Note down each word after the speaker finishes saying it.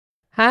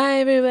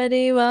Hi,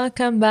 everybody.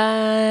 Welcome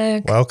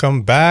back.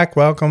 Welcome back.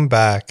 Welcome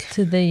back.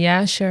 To the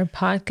Yeah Sure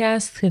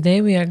podcast.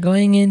 Today we are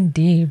going in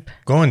deep.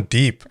 Going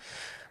deep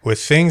with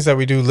things that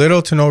we do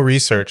little to no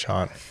research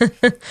on.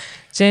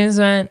 James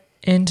went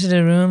into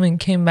the room and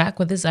came back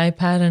with his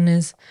iPad and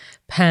his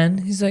pen.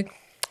 He's like,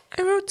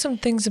 I wrote some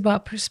things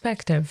about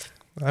perspective.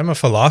 I'm a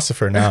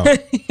philosopher now.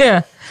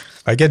 Yeah.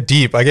 I get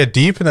deep and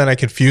then I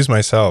confuse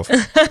myself.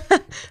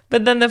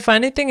 But then the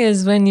funny thing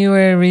is when you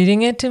were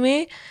reading it to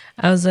me,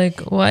 I was like,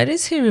 what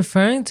is he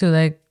referring to?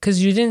 Like,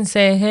 because you didn't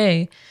say,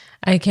 hey,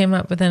 I came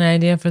up with an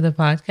idea for the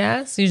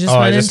podcast. You just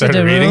went into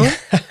the room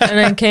and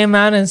then came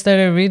out and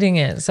started reading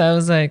it. So I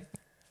was like,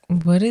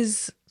 what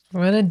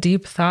a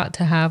deep thought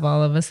to have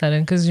all of a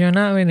sudden, because you're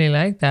not really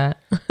like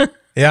that.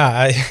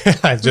 Yeah,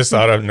 I just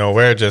out of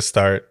nowhere just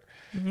start.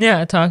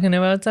 Yeah, talking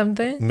about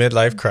something.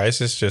 Midlife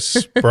crisis just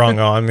sprung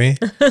on me.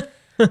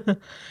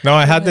 No,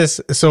 I had this.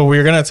 So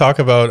we're gonna talk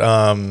about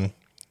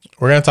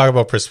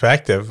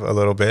perspective a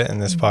little bit in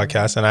this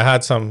podcast, and I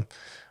had some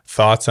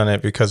thoughts on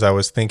it because I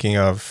was thinking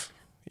of,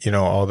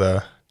 all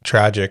the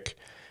tragic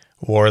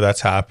war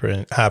that's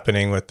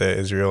happening with the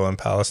Israel and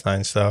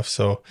Palestine stuff.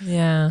 So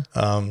yeah,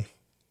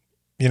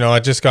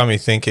 it just got me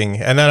thinking,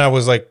 and then I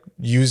was like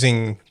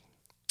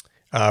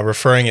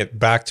referring it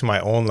back to my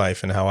own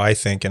life and how I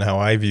think and how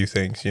I view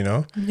things,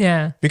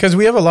 yeah, because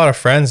we have a lot of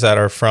friends that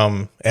are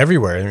from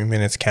everywhere. I mean,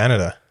 it's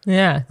Canada.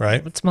 Yeah,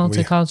 right. It's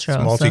multicultural.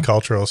 It's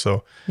multicultural,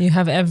 so you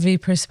have every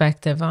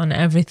perspective on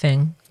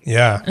everything.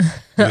 Yeah,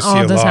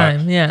 all the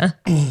time. Yeah,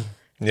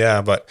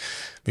 yeah. But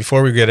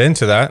before we get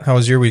into that, how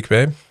was your week,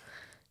 babe?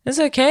 It's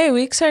okay.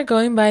 Weeks are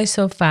going by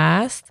so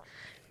fast.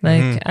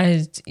 Like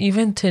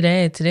even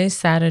today's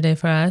Saturday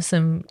for us,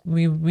 and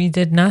we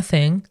did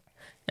nothing,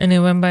 and it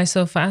went by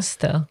so fast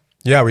still.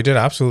 Yeah, we did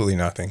absolutely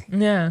nothing.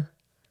 Yeah,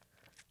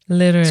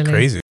 literally. It's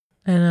crazy.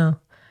 I know.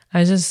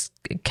 I just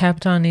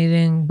kept on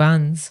eating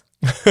buns.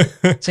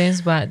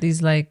 James bought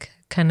these like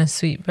kind of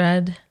sweet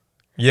bread.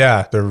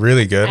 Yeah, they're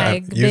really good.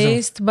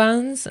 Egg-based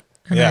buns.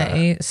 And I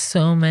ate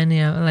so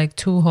many, like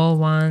 2 whole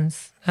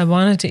ones. I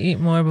wanted to eat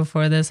more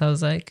before this. I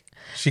was like,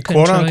 she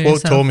quote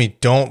unquote told me,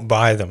 don't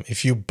buy them.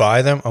 If you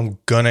buy them, I'm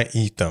gonna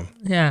eat them.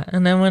 Yeah.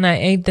 And then when I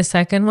ate the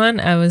second one,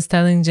 I was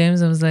telling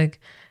James, I was like,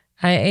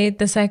 I ate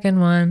the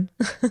second one.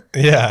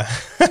 Yeah.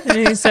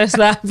 And he starts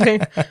laughing.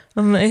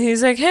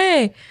 He's like,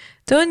 hey,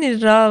 don't eat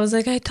it all. I was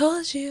like, I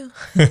told you.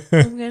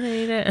 I'm going to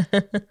eat it.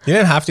 You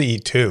didn't have to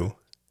eat 2.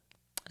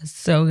 It's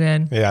so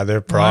good. Yeah, they're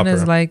proper. One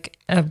is like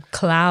a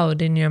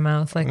cloud in your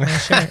mouth, like my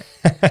shirt.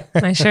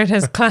 My shirt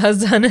has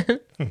clouds on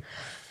it.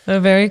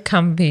 We're very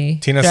comfy.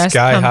 Tina, dressed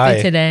sky comfy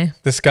high today.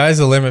 The sky's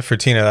the limit for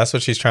Tina. That's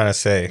what she's trying to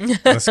say.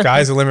 The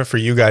sky's the limit for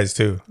you guys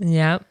too.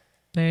 Yep,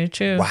 very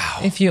true. Wow.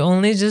 If you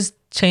only just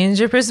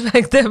change your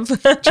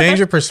perspective. Change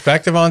your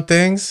perspective on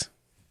things.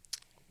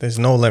 There's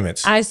no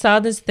limits. I saw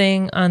this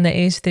thing on the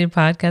H3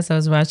 podcast. I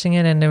was watching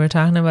it and they were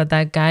talking about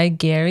that guy,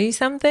 Gary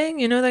something.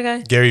 You know that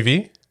guy? Gary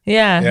V?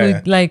 Yeah, who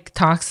like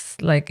talks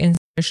like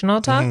inspirational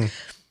talk. Mm-hmm.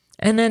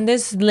 And then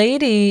this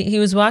lady, he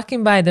was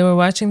walking by. They were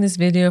watching this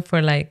video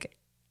for like,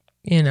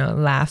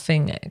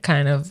 laughing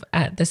kind of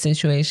at the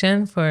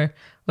situation for,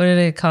 what do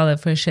they call it?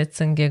 For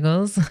shits and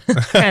giggles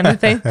kind of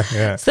thing.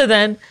 Yeah. So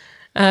then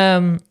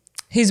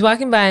he's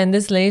walking by and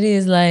this lady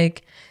is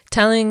like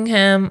telling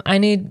him, I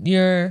need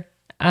your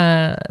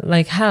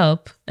like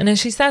help. And then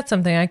she said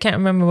something, I can't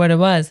remember what it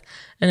was.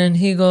 And then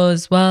he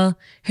goes, well,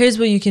 here's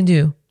what you can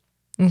do.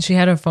 And she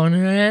had her phone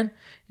in her hand.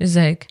 He's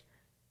like,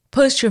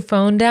 push your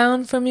phone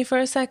down for me for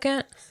a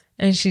second.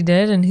 And she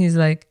did. And he's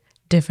like,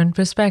 different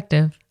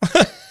perspective.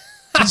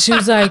 And she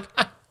was like,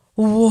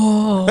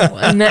 whoa.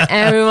 And then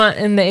everyone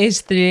in the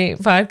H3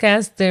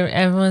 podcast,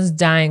 everyone's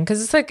dying.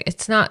 Because it's like,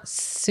 it's not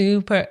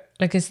super,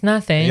 like it's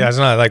nothing. Yeah, it's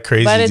not like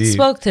crazy but it deep.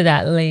 spoke to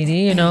that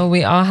lady.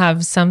 We all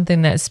have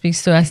something that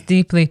speaks to us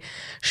deeply.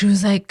 She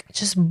was like,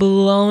 just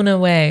blown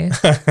away.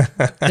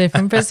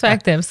 Different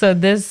perspective. So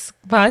this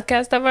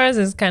podcast of ours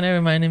is kind of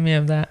reminding me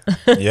of that.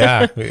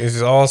 Yeah,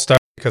 it's all started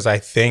because I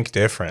think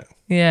different.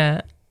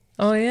 Yeah.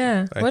 Oh,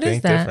 yeah. What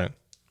is that? Different.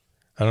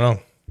 I don't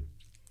know.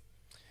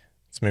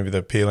 It's maybe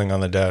the peeling on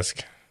the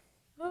desk.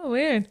 Oh,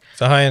 weird.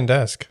 It's a high-end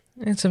desk.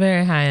 It's a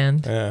very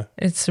high-end. Yeah.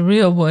 It's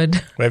real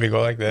wood. Maybe go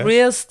like this.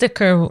 Real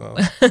sticker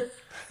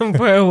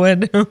for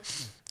wood.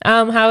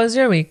 How was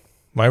your week?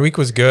 My week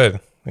was good.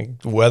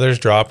 Like, the weather's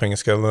dropping.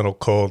 It's getting a little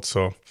cold,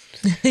 so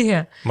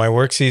yeah. My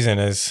work season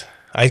is,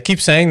 I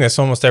keep saying this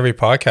almost every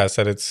podcast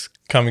that it's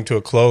coming to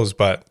a close,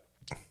 but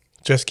it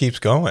just keeps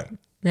going.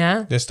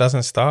 Yeah. Just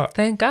doesn't stop.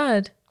 Thank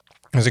God.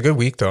 It was a good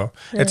week though.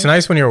 Yeah. It's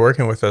nice when you're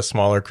working with a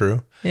smaller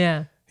crew.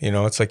 Yeah.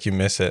 It's like you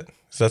miss it.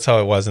 So that's how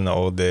it was in the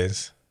old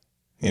days.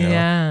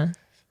 Yeah.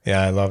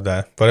 Yeah, I love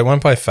that. But it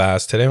went by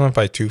fast. Today went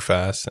by too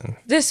fast. And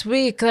this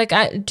week, like,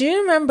 do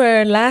you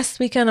remember last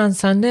weekend on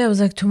Sunday? I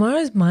was like,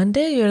 tomorrow's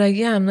Monday? You're like,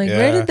 yeah. I'm like,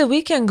 where did the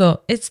weekend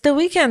go? It's the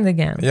weekend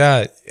again.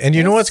 Yeah. And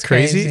you know what's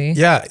crazy?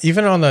 Yeah.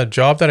 Even on the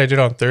job that I did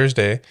on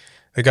Thursday,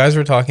 the guys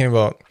were talking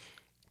about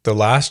the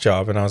last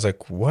job. And I was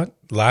like, what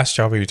last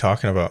job are you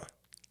talking about?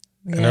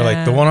 And they're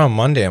like, the one on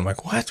Monday. I'm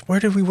like, what? Where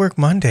did we work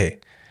Monday?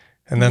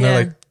 And then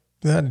they're like,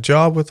 that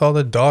job with all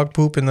the dog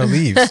poop in the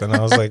leaves. And I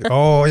was like,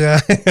 oh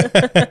yeah.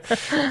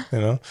 You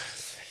know?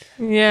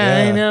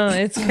 Yeah, I know.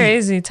 It's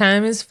crazy.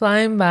 Time is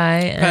flying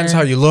by. Depends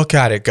how you look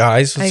at it,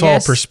 guys. It's all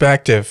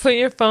perspective. Put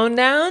your phone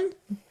down.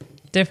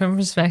 Different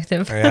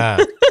perspective. Yeah.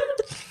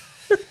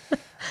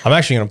 I'm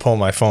actually going to pull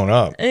my phone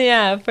up.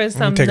 Yeah, for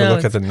some take notes. a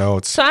look at the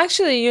notes. So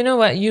actually, you know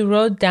what? You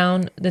wrote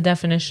down the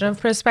definition of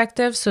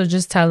perspective. So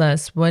just tell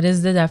us, what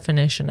is the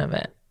definition of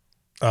it?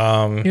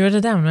 You wrote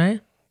it down,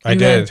 right? I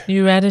did.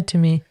 You read it to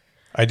me.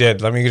 I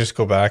did. Let me just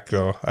go back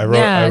though. I wrote.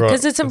 Yeah,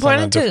 because it's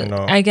important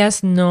to, I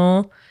guess,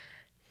 know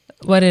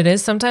what it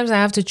is. Sometimes I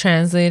have to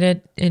translate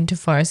it into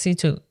Farsi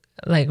to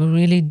like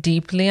really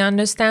deeply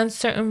understand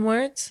certain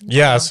words.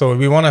 Yeah, so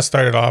we want to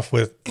start it off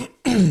with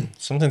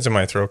something's in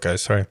my throat,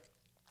 guys. Sorry.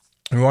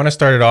 We want to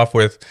start it off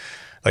with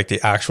like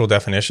the actual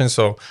definition.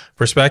 So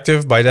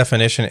perspective by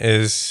definition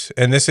is,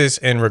 and this is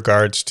in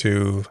regards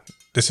to,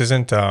 this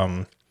isn't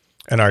an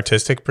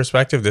artistic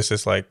perspective. This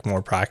is like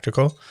more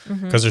practical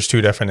because there's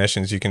two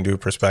definitions. You can do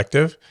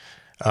perspective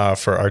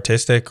for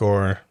artistic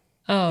or,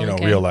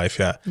 real life.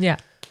 Yeah. Yeah.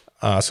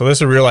 So this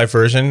is a real life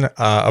version,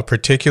 a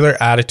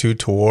particular attitude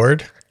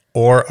toward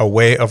or a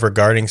way of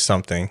regarding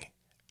something.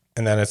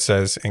 And then it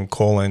says in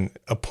colon,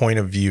 a point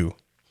of view.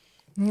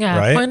 Yeah.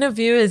 Right? Point of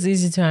view is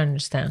easy to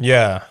understand.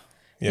 Yeah.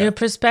 Your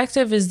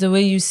perspective is the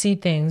way you see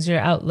things, your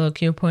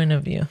outlook, your point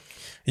of view.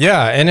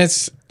 Yeah. And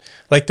it's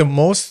like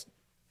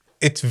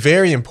it's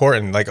very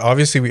important. Like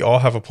obviously we all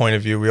have a point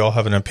of view. We all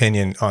have an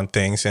opinion on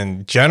things.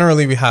 And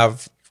generally we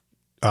have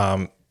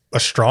a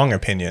strong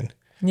opinion.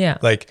 Yeah.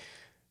 Like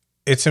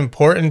it's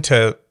important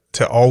to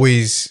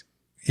always,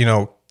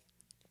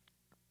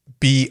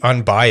 be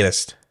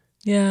unbiased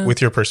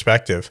with your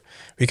perspective,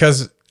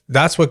 because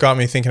that's what got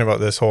me thinking about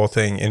this whole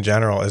thing in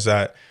general, is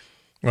that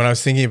when I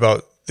was thinking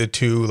about the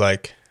two,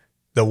 like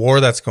the war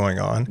that's going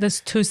on,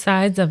 there's two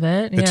sides of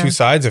it. Two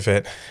sides of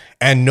it,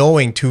 and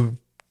knowing two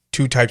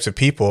types of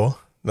people,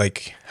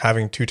 like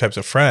having two types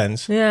of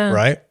friends,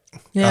 right?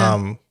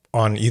 Yeah.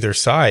 On either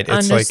side,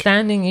 it's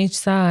understanding each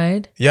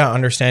side. Yeah,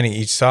 understanding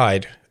each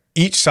side.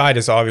 Each side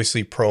is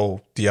obviously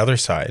pro the other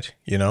side,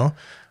 Yeah,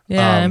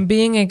 and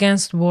being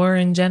against war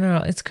in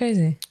general, it's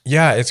crazy.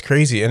 Yeah, it's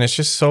crazy. And it's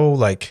just so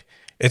like,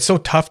 it's so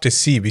tough to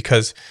see,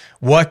 because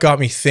what got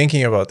me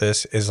thinking about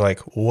this is like,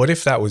 what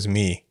if that was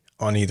me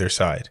on either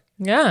side?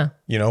 Yeah.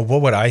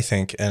 What would I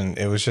think? And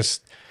it was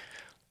just,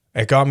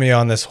 it got me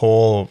on this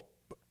whole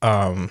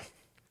path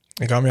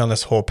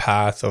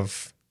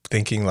of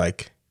thinking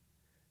like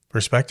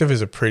perspective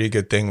is a pretty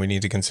good thing we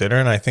need to consider.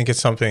 And I think it's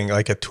something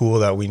like a tool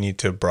that we need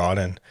to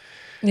broaden.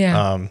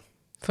 Yeah,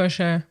 for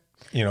sure.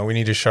 We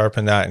need to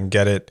sharpen that and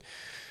get it,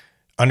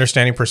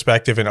 understanding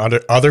perspective and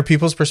other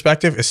people's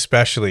perspective,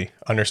 especially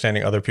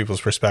understanding other people's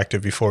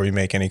perspective before we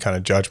make any kind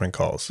of judgment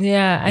calls.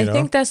 Yeah, I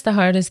think that's the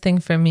hardest thing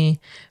for me,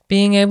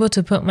 being able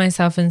to put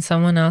myself in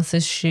someone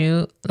else's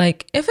shoe.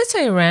 Like if it's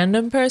a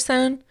random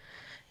person,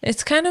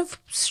 it's kind of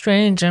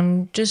strange.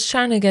 I'm just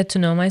trying to get to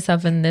know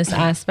myself in this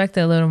aspect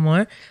a little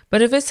more.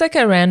 But if it's like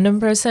a random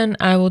person,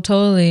 I will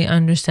totally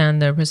understand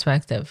their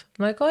perspective.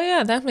 I'm like, oh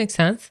yeah, that makes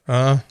sense.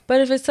 But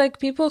if it's like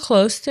people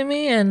close to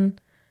me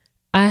and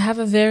I have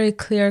a very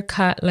clear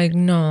cut, like,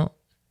 no,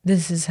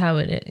 this is how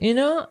it is.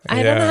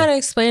 I don't know how to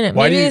explain it.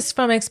 Maybe it's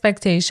from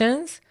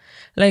expectations.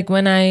 Like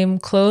when I'm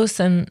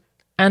close and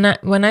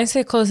when I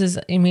say close is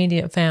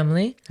immediate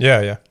family.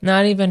 Yeah.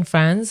 Not even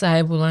friends.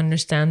 I will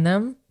understand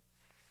them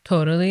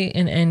totally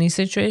in any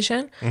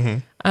situation.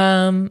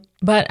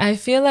 But I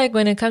feel like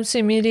when it comes to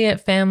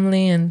immediate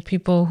family and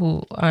people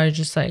who are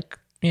just like,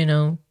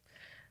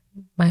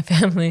 my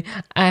family,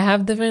 I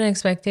have different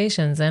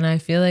expectations, and I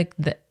feel like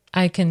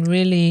I can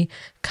really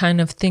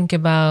kind of think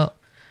about,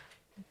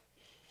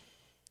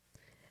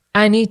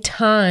 I need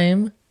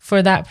time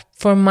for that,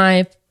 for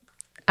my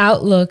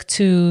outlook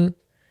to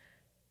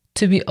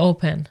be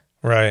open.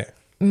 Right.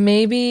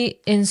 Maybe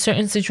in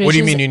certain situations. What do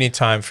you mean you need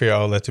time for your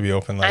outlet to be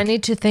open? Like, I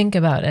need to think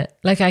about it.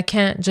 Like I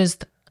can't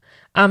just,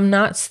 I'm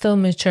not still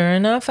mature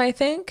enough, I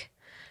think,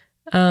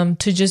 to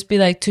just be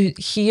like, to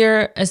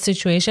hear a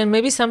situation.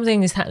 Maybe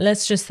something is,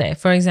 let's just say,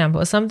 for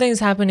example, something is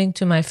happening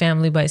to my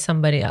family by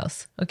somebody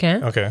else.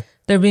 Okay.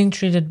 They're being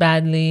treated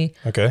badly.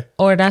 Okay.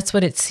 Or that's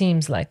what it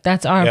seems like.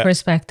 That's our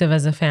perspective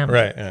as a family.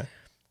 Right. Yeah.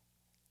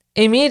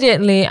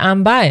 Immediately,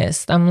 I'm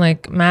biased. I'm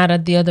like mad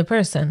at the other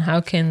person.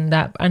 How can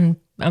that, I'm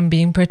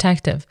being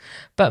protective.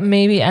 But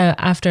maybe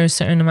after a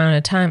certain amount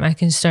of time, I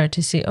can start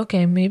to see,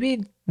 okay,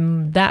 maybe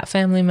that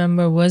family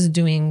member was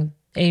doing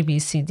A, B,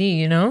 C,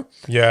 D,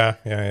 Yeah.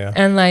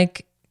 And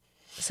like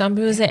some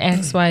people say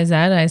X, Y, Z.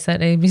 I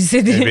said A, B,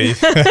 C, D.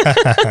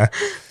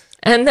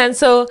 And then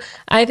so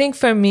I think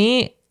for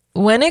me,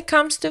 when it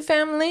comes to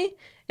family,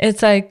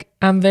 it's like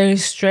I'm very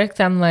strict.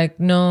 I'm like,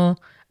 no,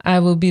 I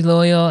will be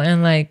loyal.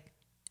 And like,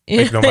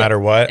 Like no matter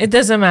what. It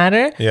doesn't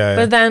matter. Yeah.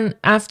 But then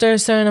after a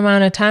certain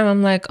amount of time,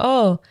 I'm like,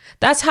 oh,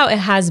 that's how it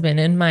has been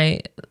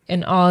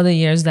in all the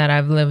years that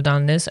I've lived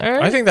on this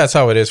earth. I think that's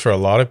how it is for a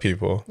lot of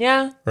people.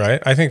 Yeah.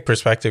 Right? I think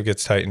perspective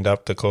gets tightened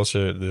up the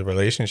closer the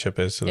relationship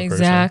is to the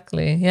person.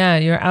 Exactly. Yeah.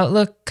 Your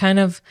outlook kind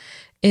of,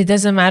 it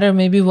doesn't matter.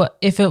 Maybe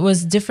if it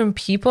was different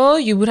people,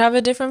 you would have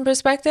a different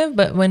perspective.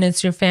 But when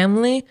it's your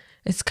family,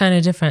 it's kind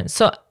of different.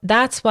 So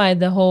that's why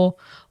the whole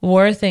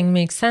war thing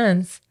makes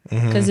sense,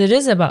 because it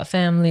is about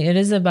family. It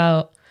is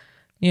about,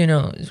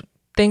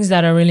 things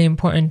that are really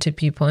important to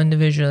people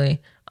individually.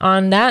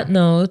 On that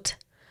note,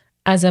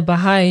 as a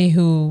Baha'i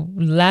who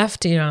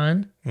left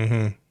Iran,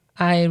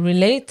 I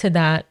relate to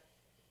that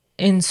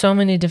in so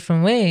many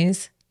different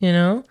ways,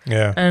 Yeah.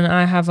 and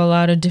I have a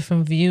lot of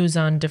different views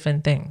on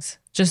different things,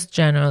 just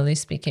generally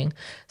speaking.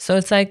 So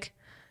it's like,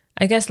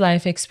 I guess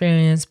life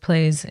experience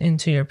plays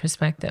into your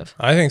perspective.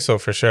 I think so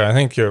for sure. I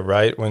think you're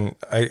right.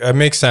 It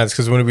makes sense,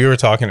 because when we were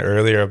talking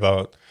earlier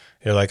about,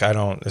 you're like,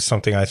 it's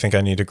something I think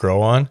I need to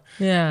grow on.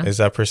 Yeah. Is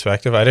that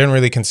perspective? I didn't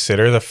really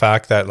consider the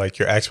fact that like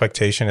your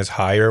expectation is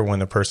higher when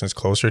the person's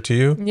closer to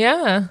you.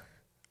 Yeah.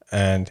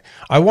 And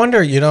I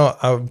wonder,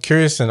 I'm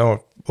curious to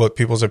know what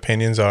people's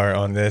opinions are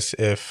on this.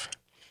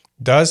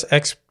 Does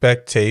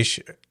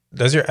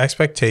your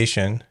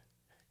expectation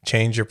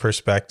change your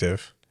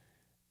perspective,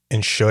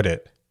 and should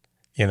it?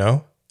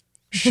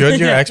 Should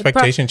your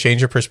expectation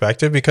change your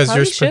perspective? Because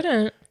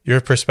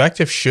your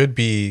perspective should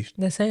be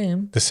the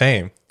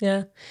same.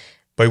 Yeah.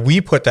 But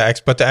we put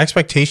but the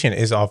expectation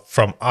is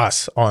from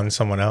us on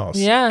someone else.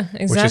 Yeah,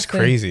 exactly. Which is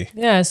crazy.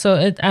 Yeah,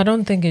 so I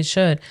don't think it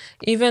should.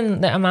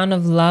 Even the amount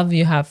of love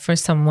you have for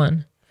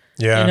someone.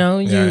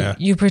 Yeah.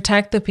 You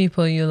protect the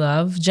people you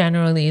love.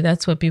 Generally,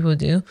 that's what people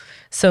do.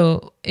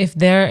 So if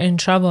they're in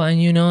trouble and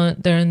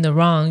they're in the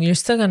wrong, you're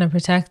still going to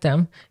protect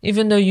them,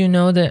 even though you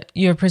know that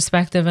your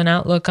perspective and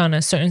outlook on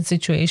a certain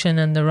situation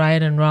and the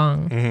right and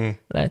wrong,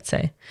 let's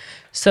say.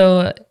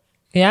 So,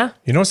 yeah.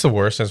 What's the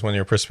worst is when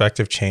your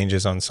perspective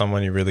changes on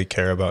someone you really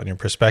care about, and your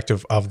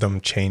perspective of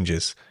them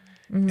changes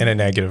in a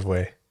negative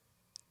way.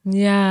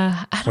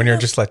 Yeah. When you're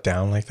just let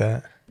down like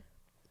that.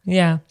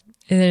 Yeah.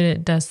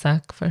 It does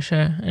suck for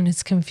sure. And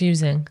it's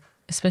confusing,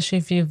 especially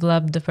if you've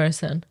loved the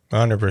person.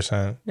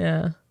 100%.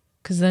 Yeah.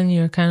 Because then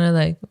you're kind of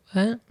like,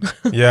 what?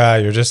 Yeah,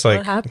 you're just like,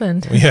 what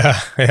happened? Yeah.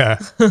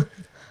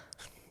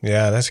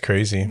 Yeah, that's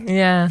crazy.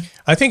 Yeah.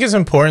 I think it's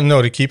important,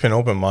 though, to keep an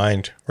open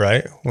mind,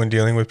 right? When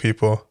dealing with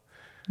people.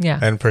 Yeah.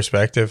 And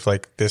perspective,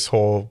 like this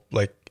whole,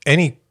 like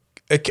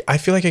I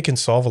feel like it can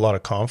solve a lot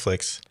of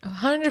conflicts.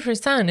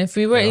 100%. If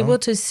we were able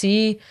to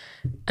see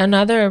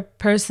another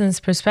person's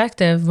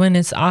perspective when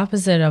it's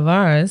opposite of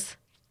ours,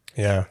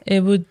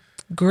 it would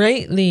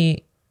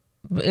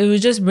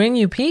just bring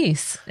you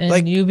peace,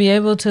 and you'd be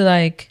able to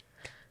like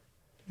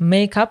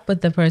make up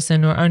with the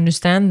person or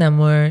understand them,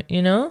 or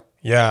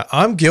Yeah,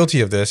 I'm guilty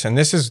of this, and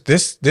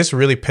this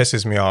really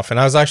pisses me off. And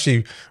I was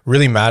actually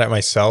really mad at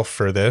myself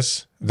for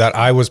this, that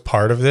I was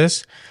part of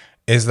this,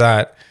 is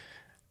that,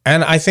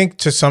 and I think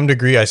to some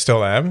degree I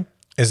still am,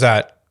 is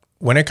that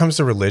when it comes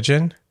to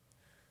religion,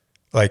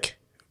 like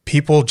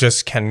people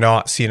just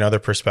cannot see another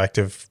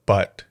perspective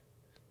but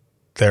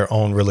their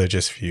own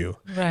religious view.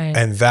 Right.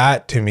 And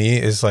that to me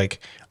is like,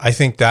 I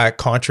think that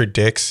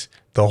contradicts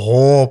the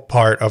whole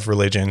part of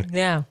religion.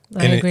 Yeah,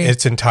 I agree.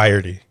 Its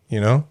entirety,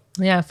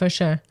 Yeah, for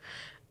sure.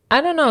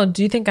 I don't know.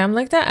 Do you think I'm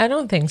like that? I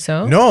don't think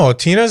so. No,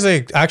 Tina's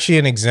actually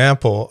an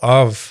example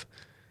of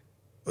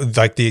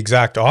like the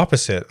exact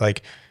opposite.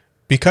 Like,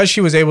 because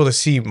she was able to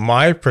see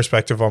my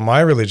perspective on my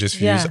religious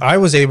views, I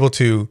was able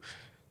to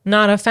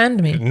not offend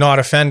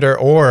her,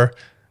 or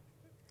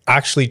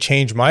actually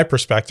change my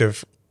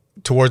perspective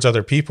towards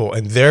other people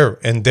and their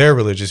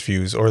religious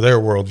views or their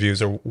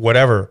worldviews or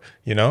whatever,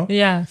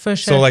 Yeah, for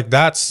sure. So like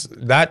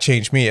that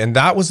changed me. And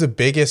that was the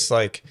biggest,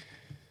 like,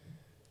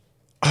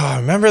 I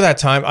remember that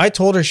time I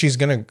told her she's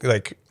going to,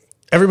 like,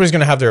 everybody's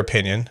going to have their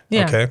opinion.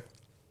 Yeah. Okay.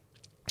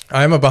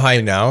 I'm a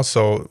Baha'i now,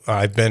 so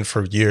I've been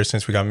for years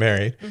since we got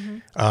married.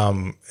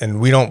 And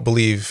we don't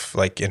believe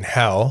like in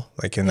hell,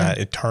 like in that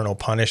eternal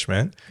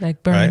punishment.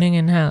 Like burning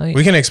in hell.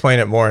 We can explain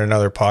it more in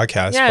another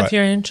podcast. Yeah, if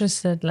you're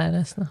interested, let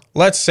us know.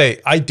 Let's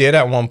say I did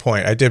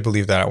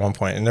believe that at one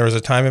point. And there was a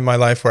time in my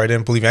life where I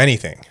didn't believe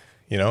anything.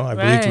 I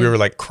believed we were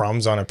like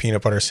crumbs on a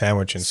peanut butter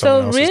sandwich in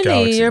someone else's galaxy. So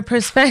really, your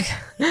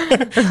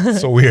perspective...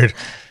 So weird.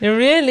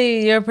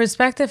 Your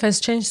perspective has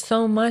changed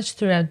so much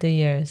throughout the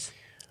years.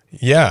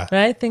 Yeah.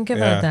 Right? Think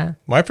about that.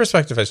 My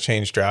perspective has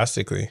changed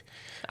drastically.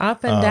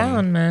 Up and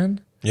down,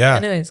 man. Yeah.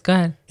 Anyways, go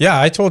ahead. Yeah,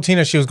 I told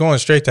Tina she was going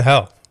straight to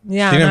hell.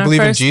 Yeah. She didn't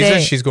believe in Jesus.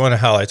 Date. She's going to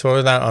hell. I told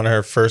her that on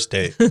her first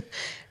date.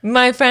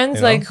 My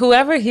friends, like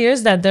whoever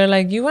hears that, they're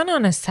like, you went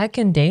on a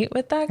second date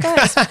with that guy?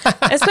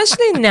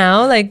 Especially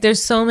now, like there's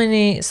so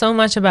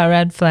much about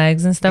red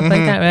flags and stuff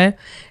like that, right?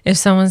 If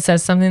someone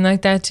says something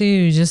like that to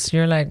you,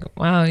 you're like,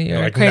 wow,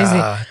 you're like, crazy.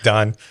 Nah,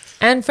 done.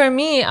 And for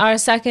me, our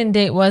second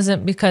date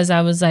wasn't because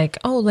I was like,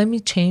 oh, let me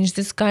change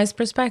this guy's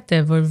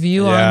perspective or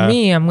view on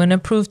me. I'm going to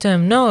prove to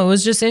him. No, it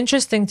was just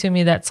interesting to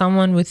me that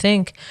someone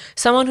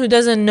who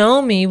doesn't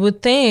know me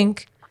would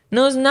think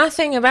knows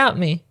nothing about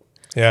me,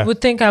 Yeah.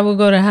 would think I would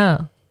go to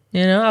hell.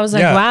 You know, I was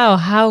like, Yeah. wow,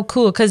 how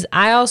cool. Because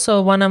I also,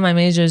 one of my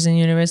majors in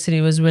university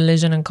was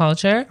religion and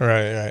culture.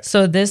 Right.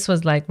 So this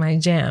was like my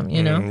jam,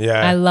 you know?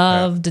 yeah, I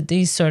loved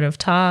these sort of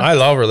talks. I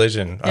love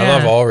religion. I Yeah.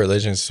 love all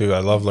religions too. I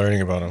love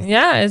learning about them.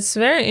 Yeah, it's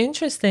very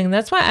interesting.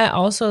 That's why I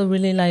also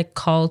really like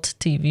cult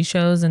TV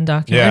shows and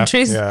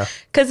documentaries. Yeah.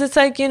 Because it's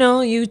like, you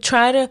know, I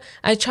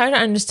try to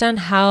understand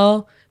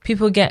how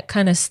people get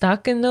kind of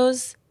stuck in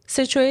those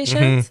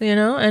situations, you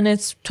know, and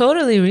it's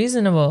totally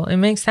reasonable. It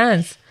makes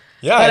sense.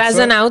 Yeah. But it's as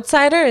an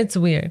outsider, it's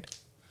weird.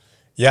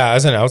 Yeah,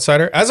 as an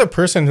outsider, as a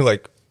person who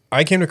like,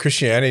 I came to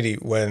Christianity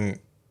when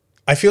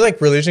I feel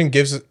like religion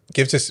gives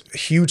this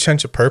huge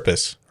sense of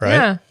purpose, right?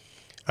 Yeah.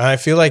 And I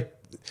feel like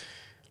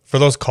for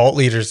those cult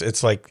leaders,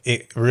 it's like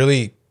it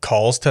really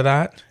calls to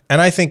that. And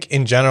I think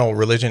in general,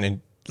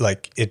 religion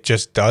like it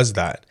just does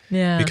that.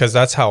 Yeah. Because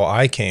that's how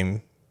I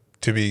came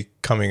to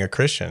becoming a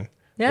Christian.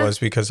 Yeah. Was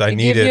because I Give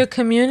needed you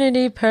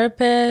community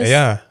purpose.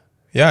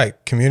 Yeah,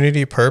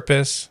 community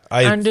purpose.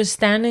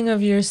 Understanding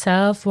of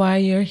yourself, why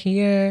you're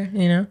here,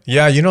 you know?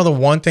 Yeah, you know the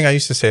one thing I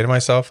used to say to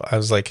myself, I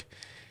was like,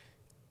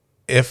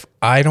 if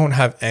I don't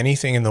have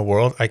anything in the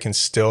world, I can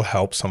still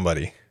help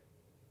somebody.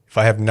 If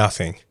I have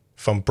nothing,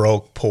 if I'm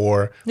broke,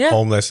 poor,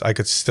 homeless, I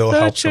could still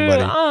help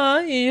somebody. Oh,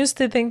 you used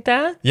to think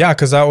that? Yeah,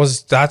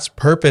 because that's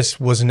purpose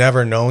was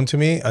never known to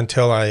me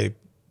until I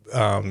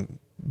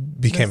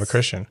became a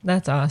Christian.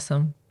 That's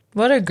awesome.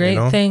 What a great You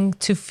know? thing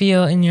to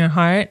feel in your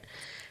heart,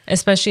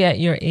 especially at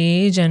your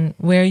age and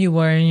where you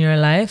were in your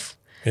life.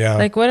 Yeah.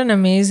 Like, what an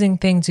amazing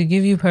thing to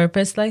give you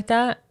purpose like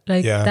that.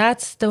 Like, Yeah.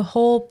 that's the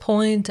whole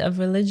point of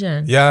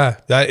religion. Yeah,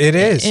 that it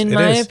is. In It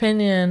my is.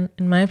 opinion,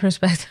 in my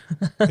perspective.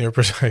 Your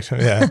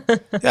perspective. Yeah.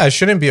 Yeah, it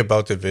shouldn't be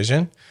about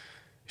division.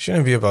 It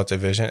shouldn't be about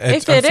division.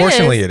 If it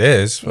Unfortunately, is, it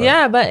is. But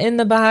Yeah, but in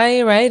the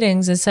Baha'i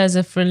writings, it says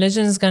if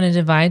religion is going to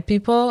divide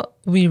people,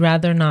 we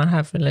rather not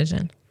have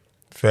religion.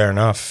 Fair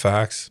enough.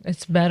 Facts.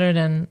 It's better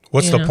than.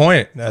 What's you the know.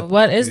 point?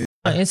 What is the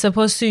point? It's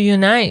supposed to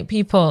unite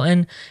people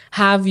and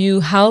have you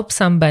help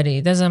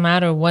somebody. Doesn't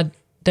matter what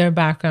their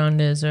background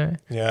is or.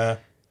 Yeah.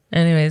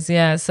 Anyways,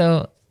 yeah.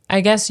 So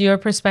I guess your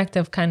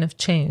perspective kind of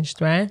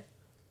changed, right?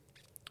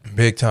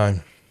 Big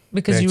time.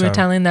 Because Big you were time.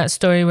 telling that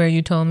story where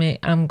you told me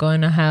I'm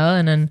going to hell,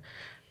 and then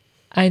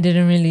I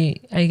didn't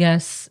really, I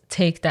guess,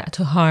 take that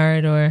to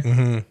heart or.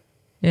 Mm-hmm.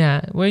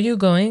 Yeah. Were you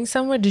going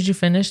somewhere? Did you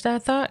finish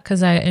that thought?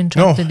 Because I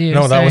interrupted you.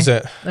 No, that Sorry. was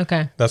it.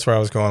 Okay. That's where I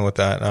was going with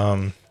that.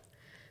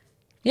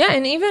 Yeah,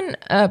 and even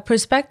a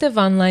perspective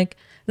on, like,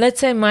 let's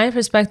say my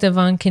perspective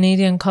on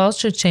Canadian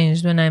culture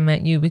changed when I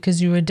met you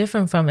because you were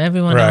different from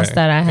everyone else Right,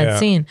 that I had yeah.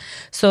 seen.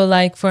 So,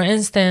 like, for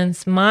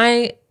instance,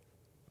 my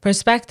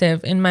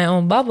perspective in my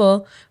own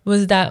bubble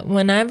was that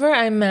whenever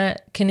I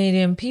met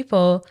Canadian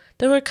people,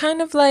 they were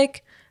kind of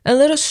like a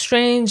little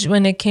strange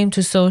when it came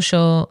to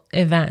social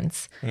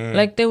events.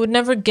 Like, they would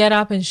never get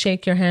up and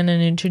shake your hand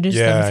and introduce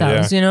Yeah,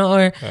 themselves, yeah. you know,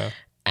 or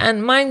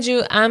and mind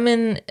you, I'm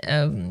in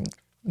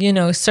you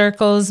know,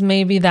 circles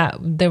maybe that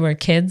they were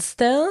kids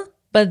still,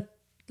 but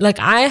like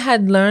I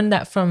had learned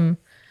that from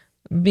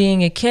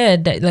being a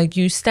kid that like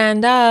you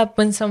stand up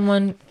when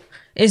someone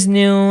is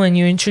new and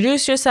you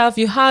introduce yourself,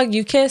 you hug,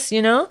 you kiss,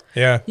 you know?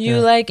 Yeah. You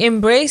like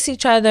embrace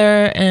each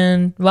other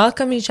and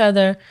welcome each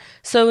other.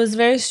 So it was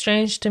very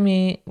strange to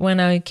me when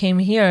I came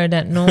here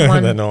that no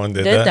one, That no one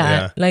did that,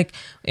 yeah. Like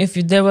if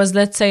there was,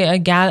 let's say,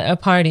 a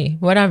party,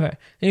 whatever,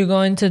 you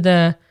go into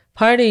the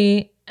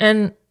party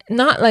and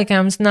not like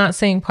I'm not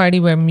saying party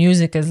where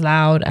music is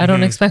loud. I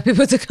don't expect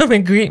people to come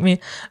and greet me,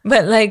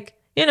 but like,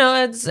 you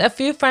know, it's a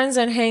few friends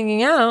that are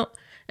hanging out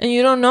and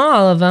you don't know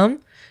all of them.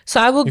 So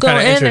I will go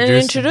kinda in and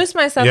introduce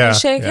myself Yeah, and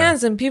shake yeah.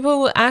 hands and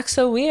people will act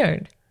so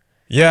weird.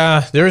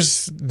 Yeah,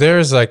 there's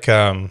like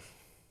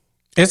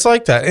it's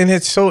like that, and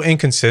it's so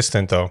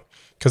inconsistent though,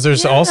 because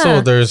there's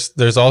also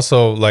there's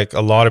also like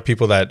a lot of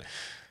people that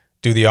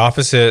do the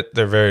opposite.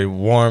 They're very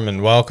warm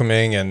and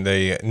welcoming, and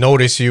they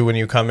notice you when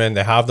you come in.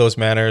 They have those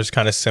manners,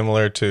 kind of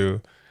similar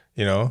to,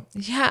 you know.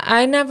 Yeah,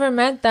 I never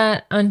met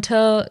that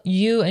until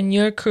you and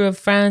your crew of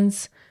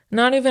friends,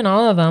 not even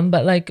all of them,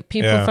 but like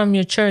people Yeah. from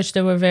your church,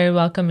 they were very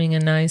welcoming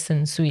and nice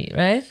and sweet,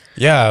 right?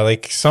 Yeah,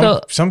 like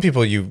So- some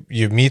people you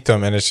meet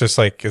them, and it's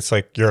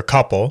like you're a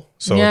couple.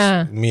 So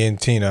Yeah. it's me and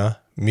Tina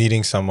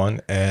meeting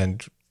someone,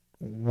 and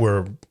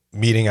we're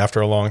meeting after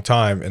a long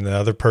time, and the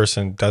other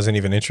person doesn't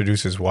even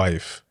introduce his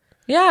wife.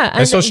 Yeah.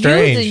 And It's so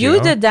strange, You you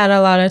know? did that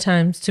a lot of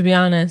times, to be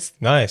honest.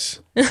 Nice.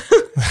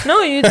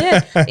 No, you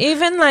did.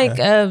 Even like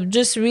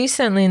just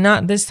recently,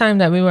 not this time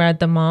that we were at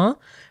the mall,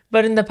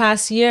 but in the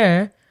past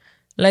year,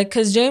 like,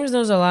 because James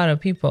knows a lot of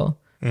people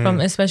from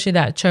especially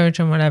that church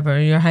and whatever,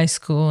 your high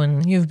school,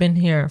 and you've been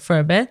here for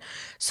a bit.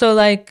 So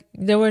like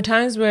there were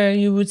times where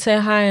you would say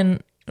hi,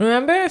 and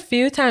remember a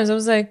few times I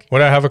was like,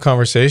 Would I have a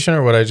conversation,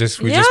 or would I just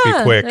just be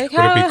quick? like,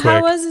 Would it be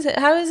quick?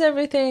 how is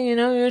everything? You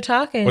know, we were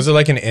talking. Was it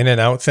like an in and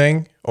out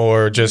thing,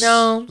 or just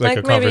No, like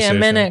a maybe a conversation?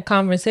 minute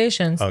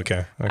conversations.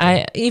 Okay.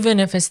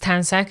 Even if it's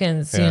 10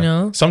 seconds, Yeah. you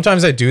know.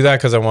 Sometimes I do that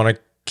because I want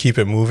to keep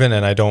it moving,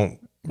 and I don't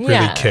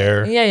really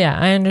care. Yeah,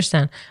 I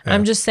understand. Yeah.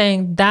 I'm just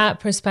saying that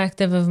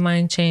perspective of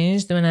mine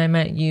changed when I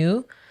met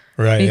you,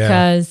 Right.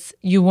 because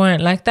you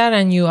weren't like that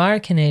and you are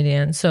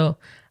Canadian. So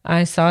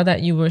I saw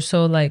that you were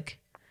so like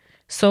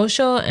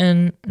social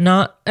and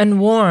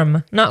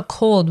warm, not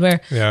cold.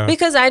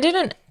 Because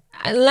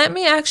let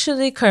me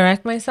actually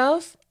correct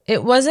myself.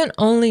 It wasn't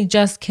only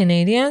just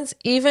Canadians,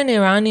 even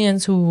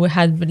Iranians who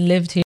had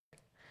lived here,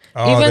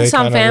 even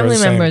some family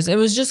members. It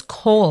was just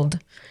cold.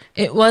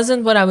 It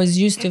wasn't what I was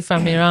used to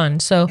from Iran.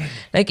 So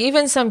like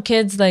even some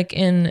kids like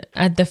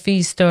at the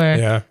feast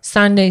or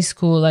Sunday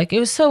school, like it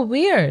was so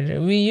weird.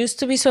 We used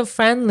to be so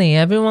friendly.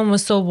 Everyone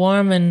was so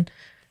warm and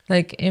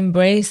like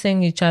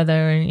embracing each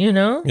other, and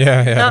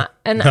Yeah.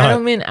 I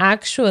don't mean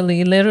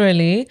actually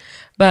literally,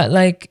 but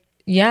like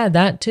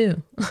that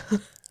too.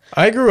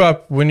 I grew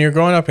up, when you're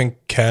growing up in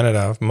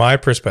Canada, my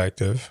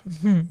perspective,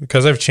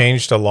 because I've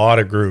changed a lot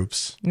of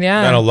groups and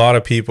a lot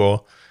of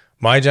people,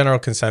 my general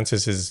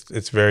consensus is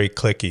it's very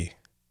cliquey.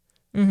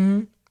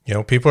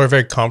 People are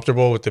very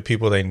comfortable with the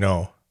people they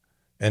know,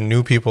 and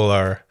new people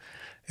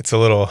it's a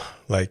little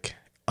like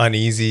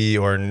uneasy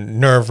or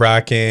nerve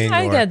wracking.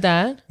 I get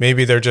that.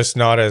 Maybe they're just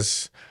not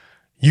as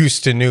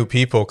used to new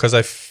people, because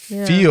I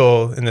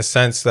feel in the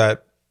sense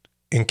that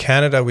in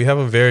Canada, we have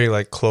a very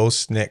like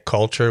close knit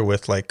culture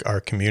with like our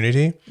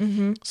community.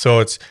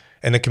 So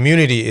and the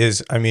community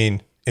is,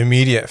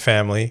 immediate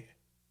family,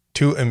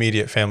 2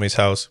 immediate families'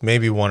 house,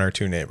 maybe 1 or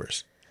 2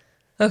 neighbors.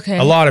 Okay.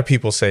 A lot of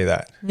people say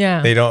that.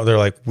 Yeah. They're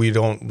like, we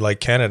don't like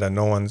Canada.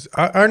 No one's,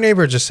 our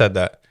neighbor just said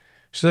that.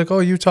 She's like, oh,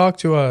 you talk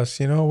to us,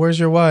 where's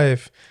your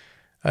wife?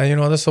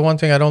 That's the one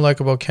thing I don't like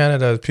about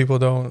Canada. People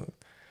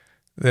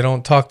they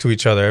don't talk to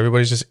each other.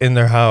 Everybody's just in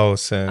their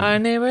house. And our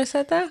neighbor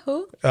said that?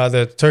 Who?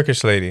 The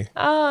Turkish lady.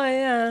 Oh,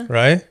 yeah.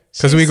 Right?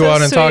 Because we go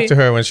out and talk to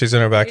her when she's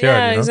in her backyard.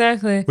 Yeah,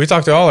 exactly. We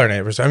talk to all our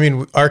neighbors.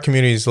 Our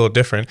community is a little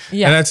different.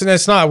 Yeah. And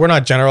it's not, we're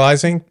not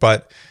generalizing,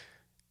 but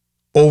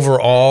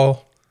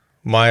overall,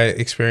 my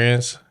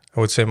experience, I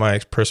would say my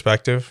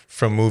perspective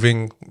from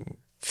moving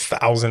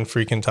 1,000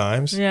 freaking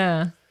times.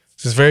 Yeah.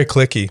 It's just very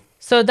cliquey.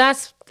 So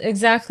that's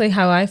exactly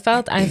how I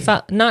felt. I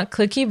felt not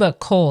cliquey, but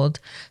cold.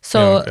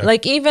 So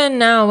like even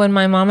now when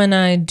my mom and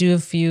I do a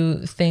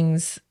few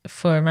things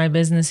for my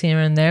business here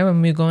and there,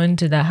 when we go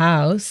into the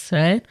house,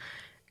 right?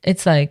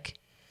 It's like,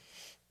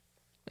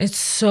 it's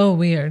so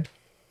weird.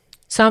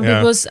 Some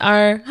people's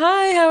are,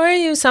 hi, how are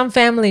you? Some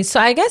families. So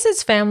I guess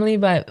it's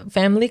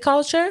family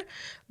culture,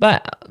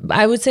 but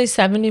I would say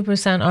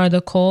 70% are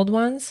the cold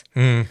ones.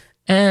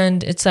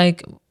 And it's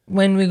like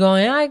when we go,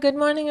 hi, good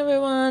morning,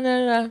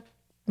 everyone.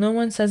 No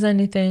one says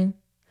anything.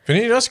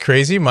 That's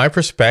crazy. My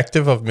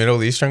perspective of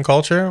Middle Eastern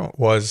culture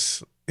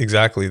was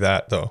exactly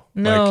that, though.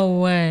 No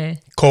way.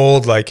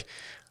 Cold, like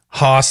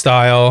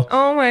hostile.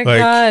 Oh my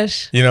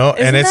gosh.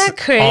 And it's that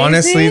crazy?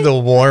 Honestly the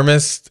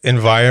warmest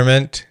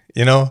environment,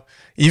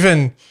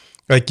 even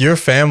like your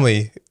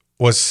family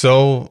was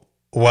so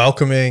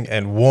welcoming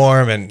and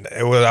warm, and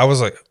I was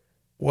like,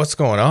 what's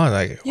going on?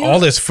 Like all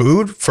this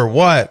food for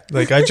what?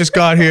 Like I just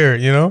got here,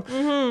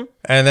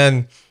 And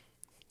then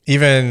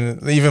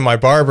even my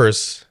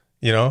barbers,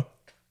 he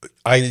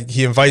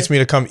invites me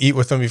to come eat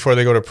with them before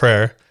they go to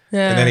prayer.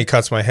 Yeah. And then he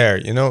cuts my hair,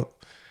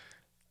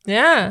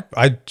 Yeah.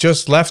 I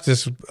just left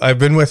this. I've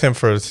been with him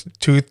for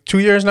 2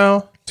 years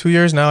now. 2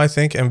 years now, I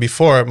think. And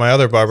before at my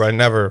other barber, I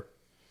never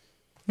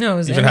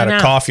even had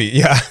a coffee.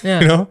 Yeah.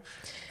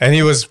 And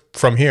he was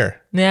from here.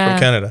 Yeah. From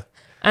Canada.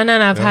 And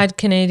then I've had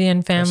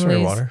Canadian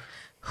families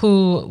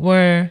who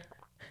were,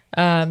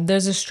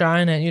 there's a straw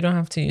in it. You don't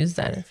have to use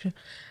that if you,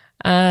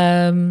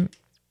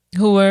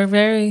 who were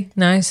very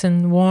nice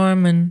and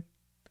warm, and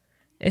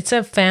it's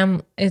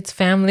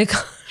family.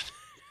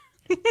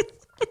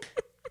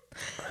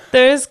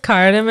 There's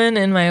cardamom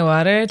in my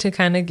water to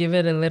kind of give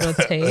it a little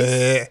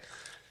taste.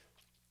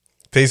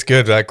 Tastes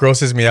good. That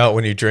grosses me out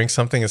when you drink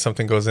something and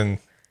something goes in.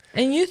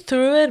 And you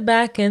threw it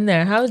back in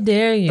there. How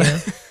dare you?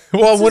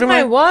 Well, this is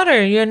my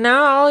water. You're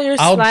now all your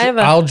saliva.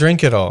 I'll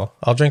drink it all.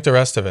 I'll drink the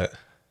rest of it.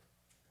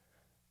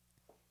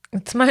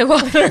 It's my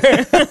water.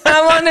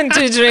 I wanted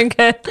to drink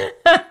it.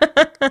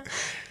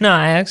 No,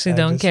 I actually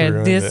don't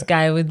care. This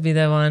guy would be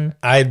the one.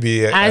 I'd be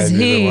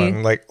the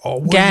one. Like, oh,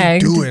 what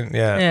gagged. are you doing?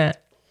 Yeah.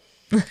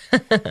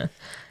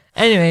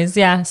 Anyways,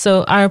 yeah.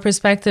 So our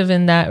perspective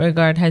in that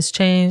regard has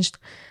changed.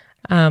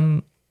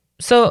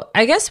 So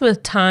I guess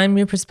with time,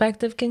 your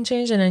perspective can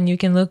change, and then you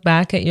can look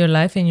back at your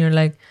life and you're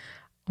like,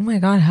 oh my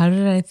God, how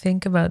did I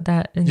think about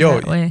that in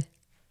that way?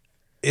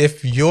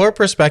 If your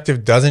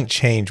perspective doesn't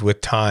change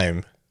with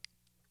time,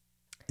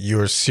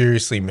 you're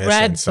seriously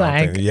missing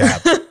something. Yeah,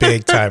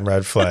 big time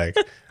red flag.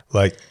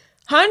 Like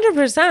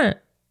 100%.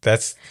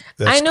 That's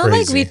I know, crazy.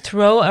 like we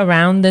throw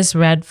around this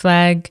red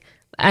flag.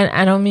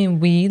 I don't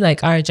mean we,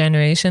 like our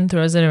generation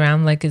throws it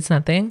around like it's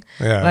nothing.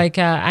 Yeah. Like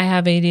I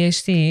have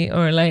ADHD,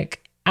 or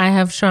like I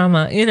have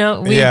trauma. We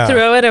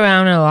throw it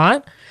around a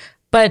lot.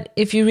 But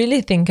if you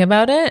really think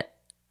about it,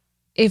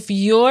 if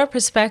your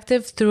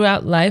perspective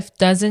throughout life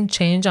doesn't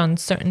change on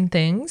certain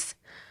things,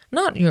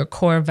 not your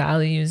core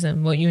values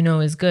and what you know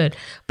is good,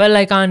 but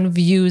like on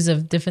views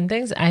of different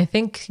things, I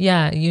think,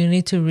 yeah, you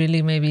need to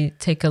really maybe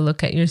take a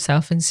look at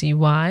yourself and see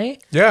why.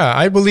 Yeah,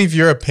 I believe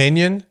your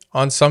opinion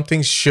on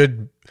something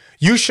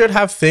you should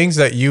have things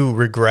that you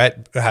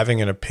regret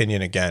having an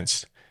opinion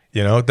against.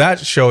 You know, that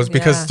shows,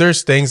 because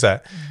there's things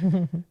that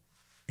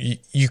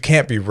you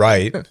can't be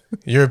right.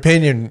 Your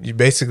opinion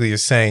basically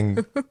is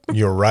saying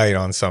you're right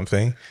on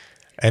something,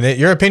 and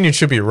your opinion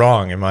should be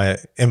wrong in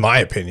my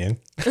opinion.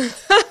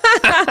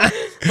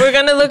 We're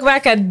gonna look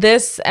back at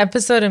this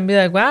episode and be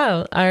like,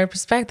 wow, our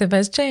perspective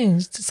has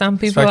changed. Some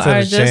people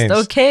are just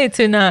okay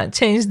to not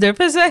change their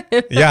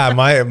perspective. Yeah,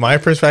 my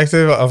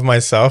perspective of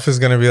myself is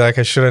gonna be like,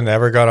 I should have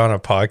never got on a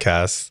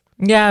podcast.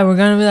 Yeah, we're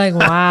gonna be like,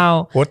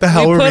 wow, what the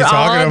hell were we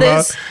talking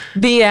about? This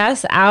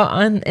BS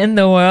out in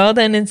the world,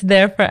 and it's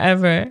there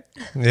forever.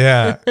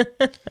 Yeah.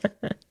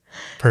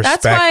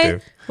 Perspective. That's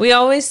why we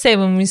always say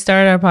when we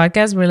start our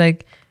podcast, we're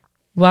like,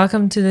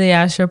 welcome to the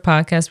Asher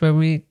podcast, where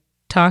we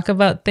talk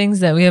about things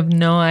that we have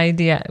no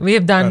idea. We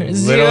have done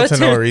little to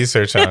no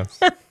research on.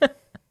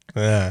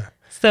 Yeah.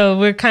 So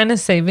we're kind of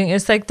saving.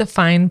 It's like the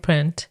fine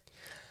print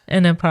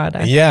in a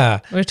product. Yeah.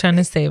 We're trying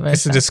to save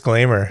ourselves. It's a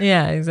disclaimer.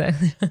 Yeah,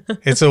 exactly.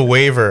 It's a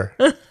waiver,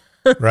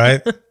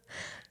 right?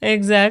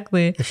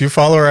 Exactly. If you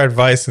follow our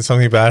advice and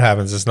something bad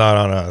happens, it's not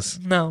on us.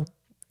 No,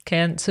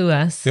 can't sue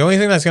us. The only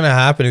thing that's going to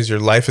happen is your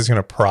life is going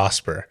to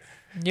prosper.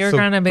 You're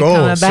going to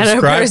become a better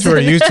subscribe person. to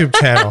our YouTube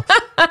channel.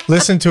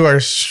 Listen to our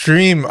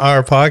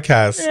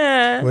podcast.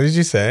 Yeah. What did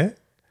you say?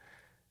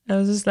 I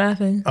was just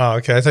laughing. Oh,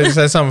 okay. I thought you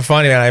said something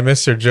funny and I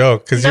missed your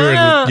joke because you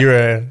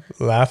were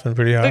laughing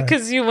pretty hard.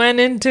 Because you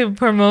went into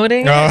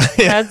promoting Oh,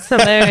 it. yeah. That's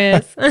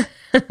hilarious.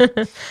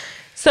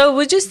 So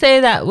would you say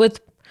that with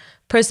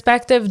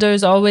perspective,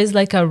 there's always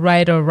like a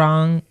right or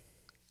wrong?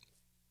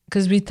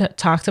 Because we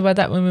talked about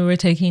that when we were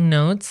taking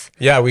notes.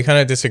 Yeah, we kind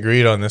of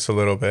disagreed on this a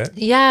little bit.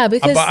 Yeah,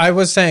 because but I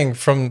was saying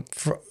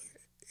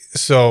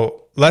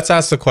so let's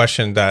ask the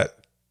question that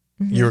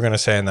you were going to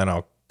say, and then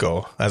I'll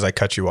go as I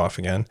cut you off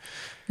again.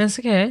 That's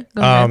okay.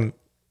 Go ahead.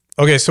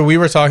 Okay, so we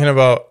were talking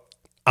about,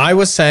 I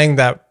was saying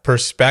that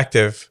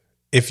perspective,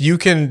 if you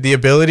can, the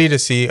ability to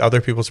see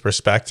other people's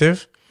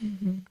perspective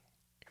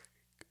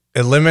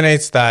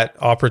eliminates that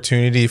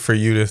opportunity for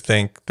you to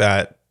think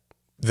that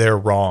they're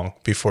wrong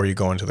before you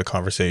go into the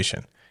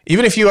conversation.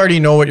 Even if you already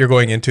know what you're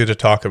going into to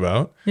talk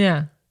about.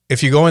 Yeah.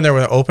 If you go in there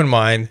with an open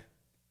mind,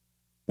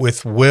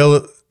 with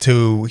will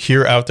to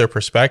hear out their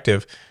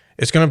perspective,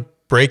 it's going to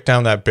break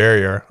down that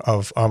barrier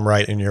of I'm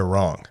right and you're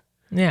wrong.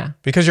 Yeah.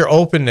 Because your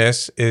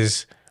openness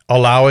is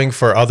allowing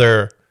for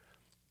other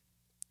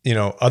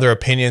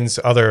opinions,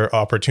 other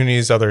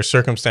opportunities, other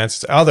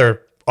circumstances,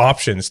 other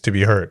options to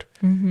be heard.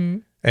 Mm-hmm.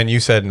 And you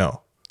said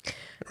no.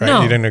 Right?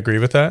 No. You didn't agree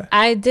with that?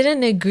 I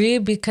didn't agree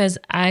because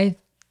I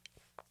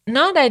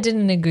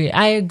didn't agree.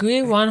 I agree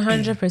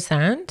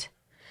 100%,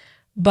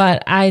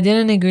 but I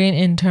didn't agree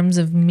in terms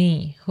of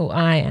me, who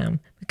I am.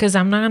 Because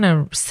I'm not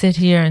going to sit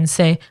here and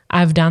say,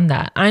 I've done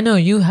that. I know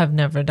you have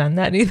never done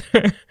that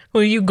either.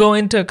 Where you go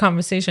into a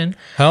conversation.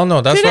 Hell no.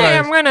 That's Today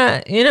what I'm going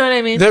to, you know what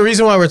I mean? The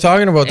reason why we're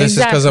talking about this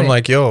is because I'm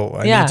Exactly.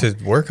 like, I need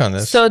to work on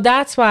this. So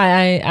that's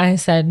why I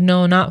said,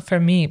 no, not for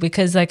me.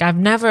 Because like I've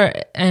never,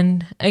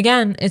 and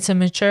again, it's a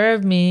mature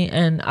of me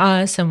and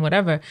us and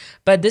whatever.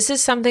 But this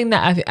is something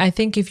that I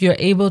think if you're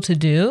able to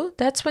do,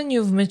 that's when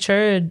you've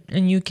matured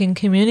and you can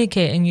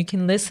communicate and you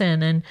can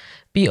listen and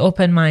be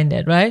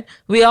open-minded, right?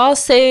 We all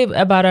say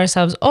about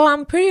ourselves, oh,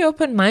 I'm pretty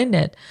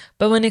open-minded.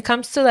 But when it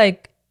comes to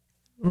like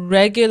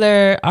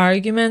regular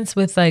arguments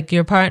with like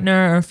your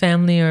partner or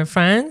family or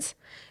friends,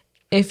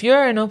 if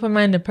you're an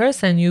open-minded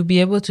person, you'll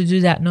be able to do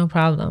that no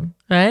problem,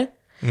 right?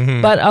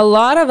 Mm-hmm. But a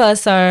lot of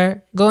us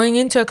are going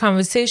into a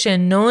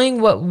conversation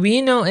knowing what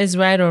we know is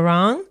right or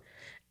wrong,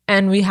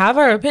 and we have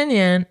our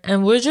opinion,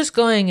 and we're just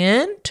going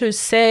in to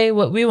say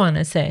what we want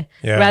to say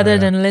rather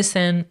than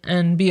listen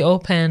and be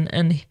open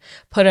and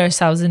put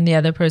ourselves in the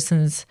other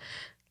person's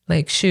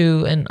like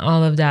shoe and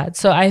all of that.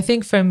 So I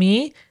think for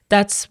me,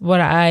 that's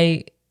what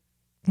I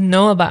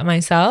know about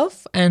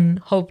myself and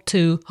hope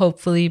to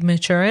hopefully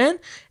mature in,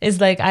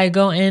 is like I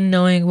go in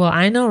knowing, well,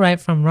 I know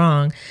right from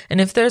wrong. And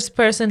if this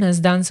person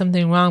has done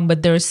something wrong,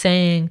 but they're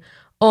saying,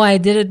 oh, I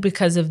did it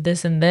because of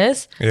this and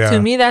this. Yeah.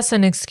 To me, that's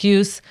an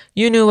excuse.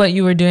 You knew what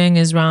you were doing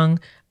is wrong.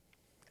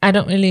 I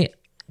don't really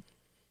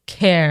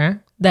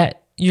care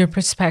that your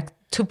perspective,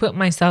 to put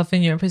myself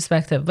in your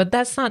perspective, but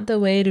that's not the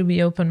way to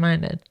be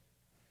open-minded.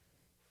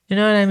 You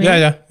know what I mean?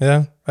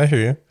 Yeah. I hear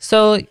you.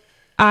 So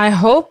I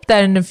hope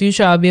that in the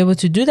future I'll be able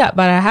to do that,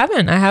 but I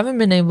haven't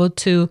been able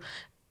to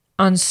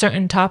on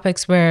certain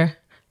topics where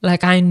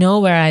like I know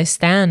where I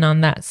stand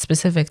on that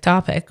specific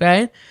topic,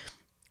 right?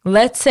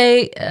 Let's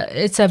say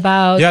it's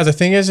about... Yeah, the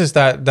thing is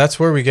that that's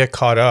where we get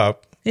caught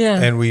up.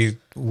 Yeah. And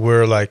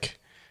we're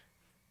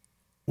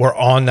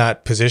on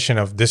that position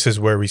of this is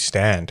where we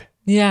stand.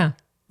 Yeah.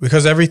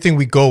 Because everything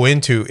we go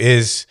into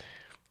is,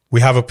 we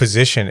have a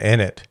position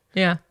in it.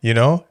 Yeah. You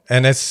know?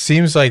 And it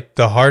seems like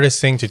the hardest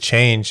thing to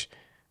change,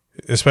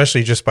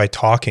 especially just by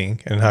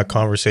talking and have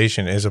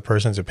conversation, is a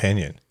person's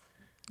opinion.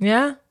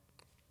 Yeah.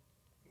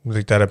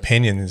 like that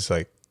opinion is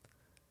like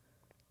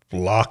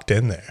locked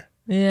in there.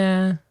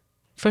 Yeah,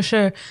 for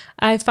sure.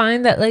 I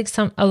find that like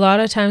a lot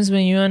of times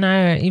when you and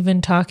I are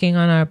even talking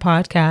on our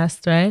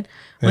podcast, right?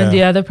 When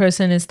the other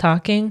person is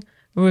talking,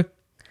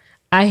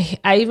 I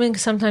even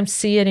sometimes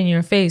see it in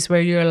your face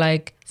where you're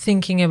like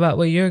thinking about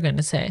what you're going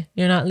to say.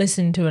 You're not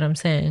listening to what I'm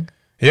saying.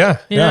 Yeah.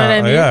 You know what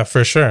I mean? Yeah,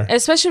 for sure.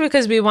 Especially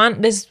because we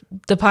want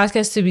the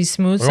podcast to be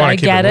smooth. So I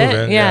keep get it it.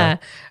 moving, Yeah.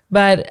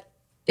 But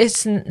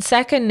it's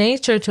second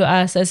nature to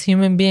us as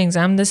human beings.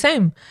 I'm the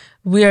same.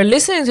 We are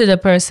listening to the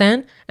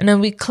person and then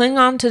we cling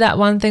on to that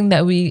one thing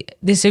that we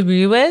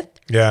disagree with.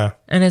 Yeah.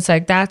 And it's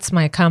like, that's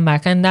my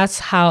comeback. And that's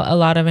how a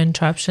lot of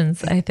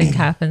interruptions, I think,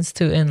 happens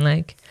too in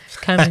like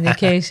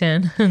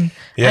communication and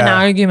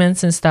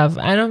arguments and stuff.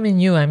 I don't mean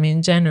you, I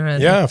mean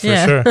generally. Yeah, for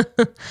sure.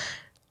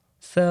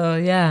 So,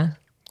 yeah.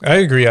 I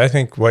agree. I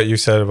think what you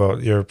said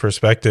about your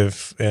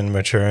perspective in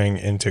maturing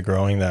into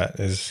growing that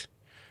is...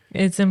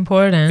 It's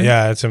important.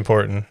 Yeah, it's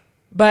important.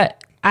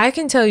 But I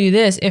can tell you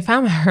this, if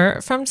I'm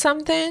hurt from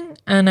something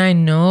and I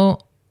know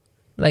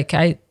like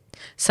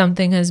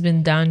something has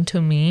been done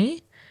to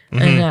me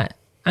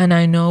and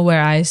I know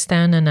where I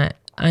stand and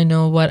I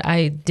know what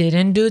I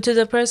didn't do to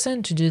the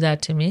person to do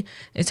that to me,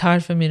 it's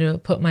hard for me to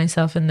put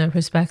myself in their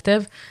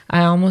perspective.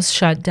 I almost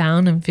shut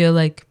down and feel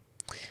like,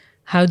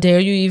 how dare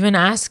you even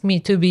ask me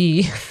to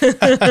be,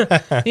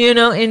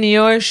 in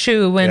your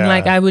shoe when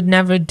like I would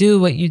never do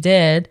what you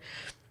did.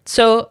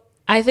 So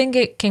I think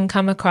it can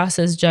come across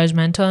as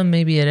judgmental, and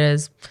maybe it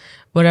is,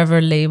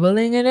 whatever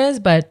labeling it is.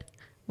 But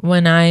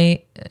when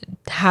I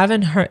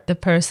haven't hurt the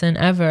person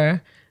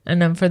ever, and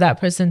then for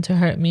that person to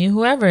hurt me,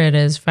 whoever it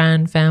is,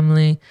 friend,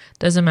 family,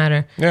 doesn't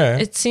matter. Yeah.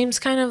 It seems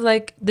kind of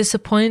like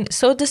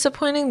so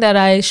disappointing that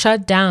I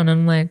shut down.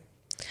 I'm like,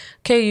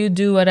 okay, you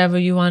do whatever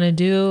you want to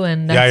do,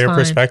 and that's your fine.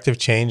 Perspective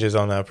changes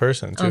on that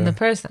person too. On the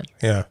person.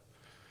 Yeah.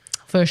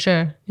 For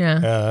sure.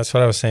 Yeah. Yeah, that's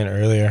what I was saying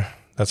earlier.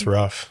 That's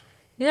rough.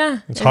 Yeah.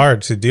 It's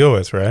hard to deal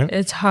with, right?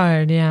 It's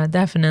hard, yeah,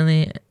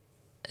 definitely.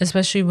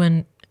 Especially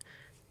when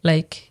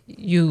like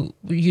you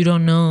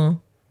don't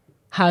know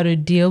how to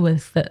deal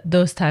with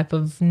those type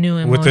of new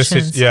emotions.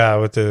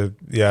 With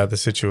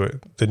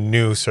the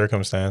new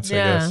circumstance, I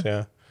guess.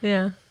 Yeah.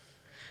 Yeah.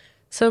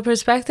 So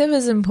perspective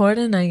is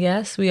important, I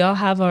guess. We all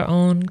have our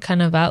own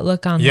kind of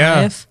outlook on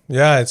life.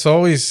 Yeah, it's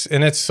always,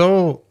 and it's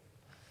so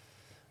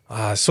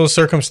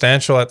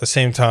circumstantial at the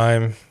same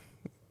time,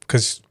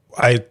 because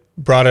I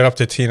brought it up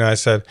to Tina. I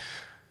said,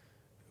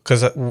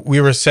 because we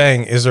were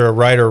saying, is there a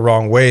right or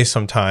wrong way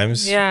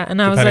sometimes? Yeah,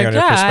 and I was depending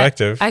like, on your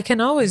perspective. I can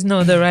always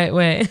know the right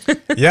way.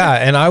 Yeah,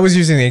 and I was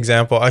using the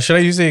example. Should I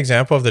use the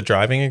example of the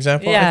driving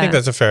example? Yeah. I think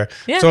that's a fair.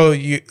 Yeah. So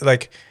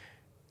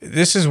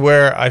this is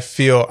where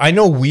I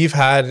know we've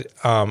had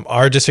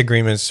our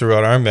disagreements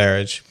throughout our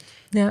marriage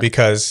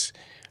because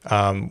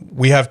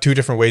we have two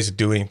different ways of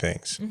doing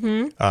things.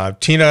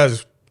 Mm-hmm.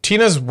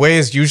 Tina's way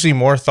is usually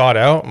more thought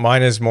out.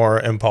 Mine is more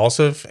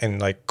impulsive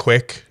and like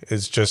quick,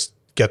 is just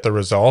get the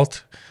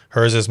result.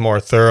 Hers is more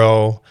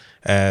thorough,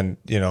 and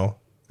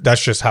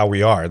that's just how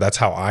we are. That's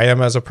how I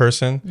am as a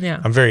person.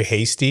 Yeah. I'm very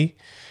hasty.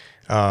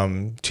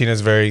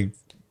 Tina's very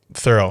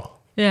thorough.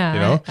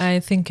 Yeah, I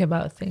think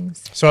about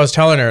things. So I was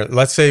telling her,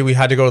 let's say we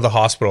had to go to the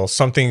hospital,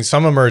 some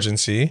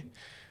emergency.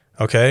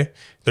 Okay.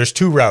 There's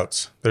two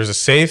routes. There's a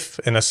safe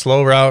and a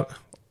slow route,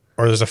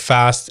 or there's a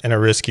fast and a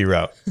risky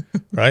route,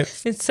 right?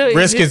 It's so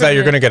risk easy is that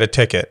you're going to get a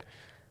ticket,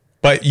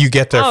 but you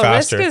get there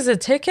faster. Risk is a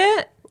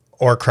ticket?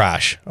 Or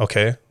crash.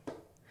 Okay.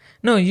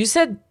 No, you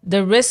said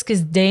the risk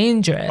is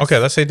dangerous. Okay,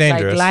 let's say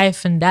dangerous. Like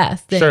life and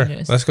death.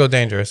 Dangerous. Sure, let's go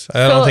dangerous.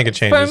 I don't think it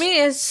changes. For me,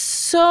 it's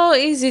so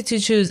easy to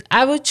choose.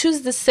 I would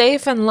choose the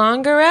safe and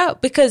longer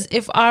route, because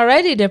if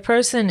already the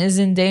person is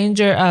in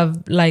danger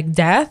of like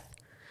death,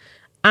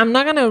 I'm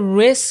not going to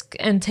risk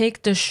and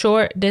take the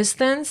short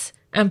distance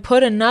and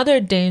put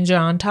another danger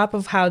on top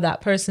of how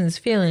that person is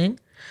feeling.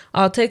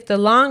 I'll take the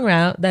long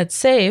route that's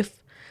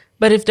safe,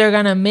 but if they're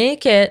going to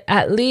make it,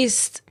 at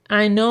least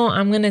I know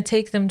I'm going to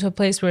take them to a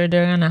place where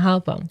they're going to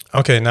help them.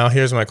 Okay, now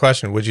here's my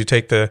question. Would you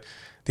take the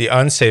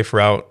unsafe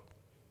route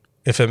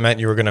if it meant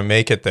you were going to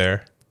make it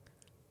there?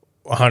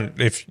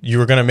 If you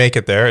were going to make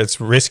it there,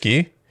 it's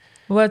risky.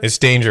 It's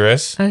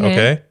dangerous,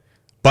 okay?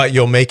 But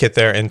you'll make it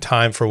there in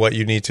time for what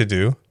you need to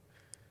do,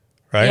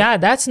 right? Yeah,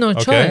 that's no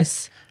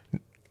choice.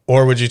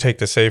 Or would you take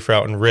the safe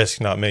route and risk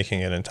not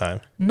making it in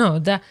time?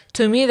 No,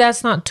 to me,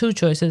 that's not two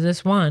choices.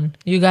 It's one.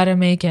 You got to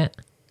make it.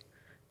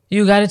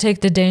 You got to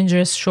take the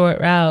dangerous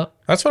short route.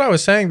 That's what I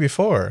was saying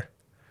before.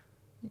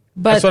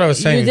 But that's what I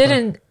was saying.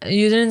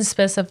 You didn't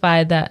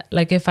specify that,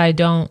 like, if I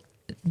don't,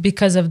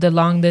 because of the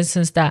long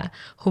distance, that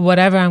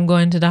whatever I'm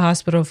going to the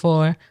hospital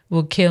for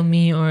will kill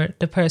me or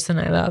the person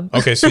I love.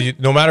 Okay, so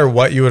no matter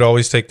what, you would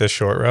always take the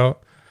short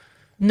route?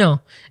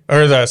 No.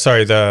 Or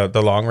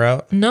the long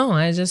route? No,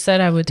 I just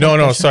said I would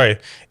take sorry.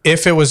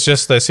 If it was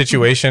just the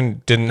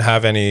situation didn't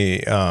have any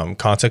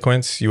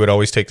consequence, you would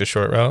always take the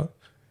short route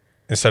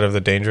instead of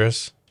the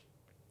dangerous?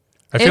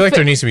 I feel like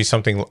there needs to be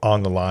something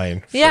on the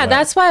line. Yeah,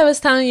 that's why I was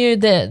telling you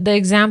that the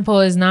example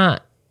is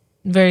not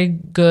very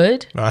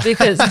good,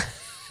 because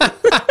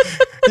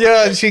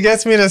Yeah, she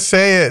gets me to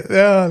say it.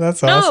 Yeah,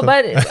 that's awesome. No,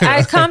 but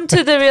I come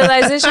to the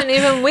realization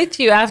even with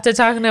you after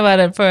talking about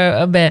it for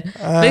a bit,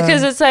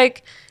 because it's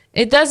like,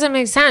 it doesn't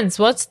make sense.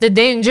 What's the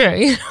danger?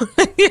 You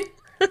know?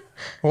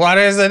 What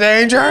is the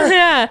danger?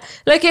 Yeah.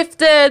 Like if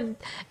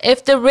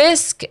the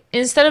risk,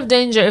 instead of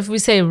danger, if we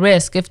say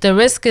risk, if the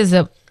risk is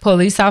a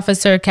police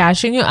officer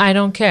catching you, I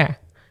don't care.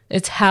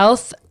 It's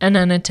health and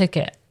then a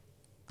ticket.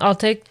 I'll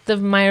take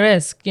my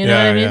risk. You know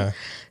what I mean? Yeah.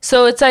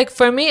 So it's like,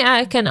 for me,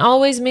 I can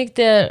always make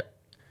the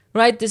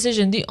right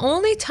decision. The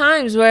only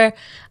times where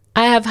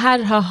I have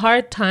had a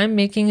hard time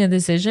making a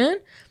decision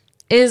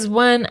is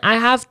when I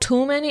have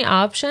too many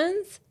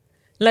options.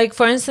 Like,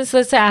 for instance,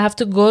 let's say I have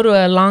to go to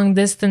a long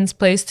distance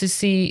place to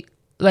see,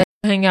 like,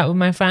 hang out with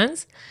my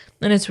friends,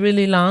 and it's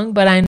really long,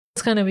 but I know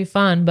it's going to be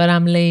fun, but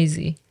I'm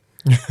lazy.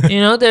 You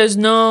know, there's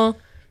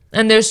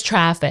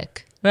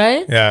traffic,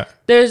 right? Yeah.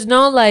 There's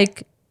no,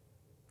 like,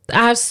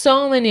 I have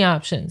so many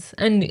options.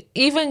 And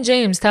even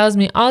James tells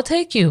me, I'll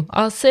take you.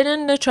 I'll sit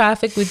in the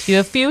traffic with you.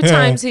 A few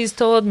times he's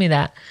told me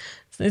that.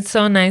 It's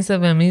so nice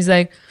of him. He's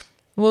like,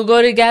 we'll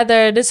go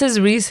together. This is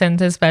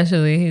recent,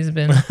 especially. He's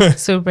been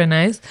super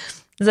nice.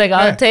 He's like,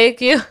 I'll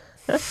take you.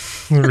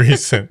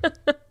 Recent.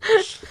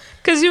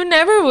 Because you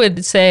never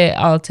would say,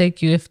 I'll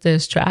take you if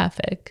there's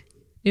traffic.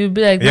 You'd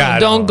be like, no,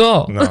 don't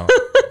go. No.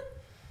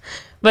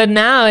 But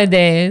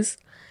nowadays,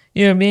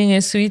 you're being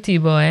a sweetie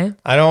boy.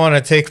 I don't want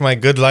to take my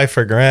good life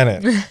for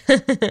granted.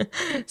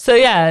 So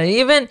yeah,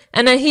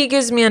 and then he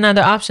gives me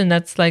another option.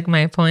 That's like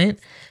my point.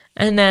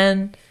 And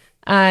then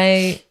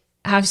I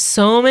have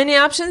so many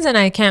options and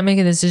I can't make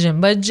a decision.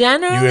 But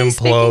generally You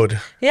implode.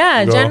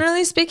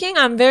 Generally speaking,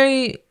 I'm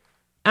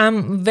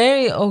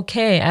very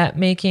okay at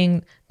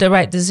making the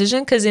right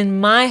decision, because in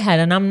my head,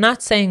 and I'm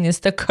not saying it's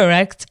the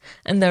correct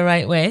and the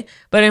right way,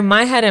 but in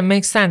my head it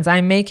makes sense.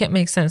 I make it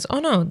make sense. Oh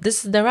no,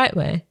 this is the right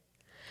way.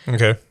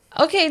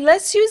 Okay,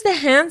 let's use the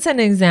Hansen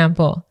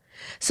example.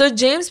 So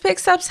James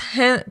picks up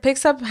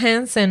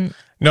Hansen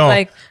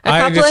like a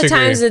couple of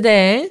times a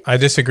day. I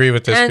disagree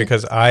with this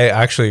because I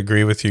actually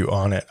agree with you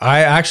on it.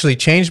 I actually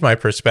changed my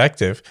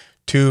perspective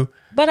to.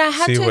 But I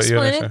had to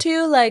explain it to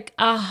you like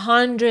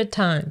 100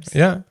 times.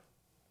 Yeah. What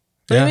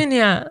do you mean,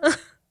 yeah?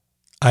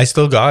 I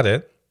still got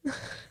it.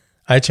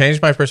 I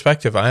changed my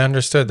perspective. I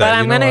understood that. But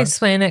I'm going to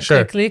explain it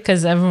quickly,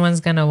 because everyone's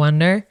going to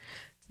wonder.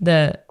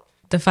 The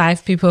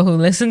 5 people who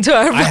listen to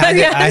our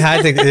podcast. I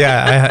had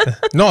to.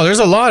 No, there's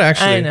a lot,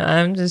 actually. I know.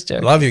 I'm just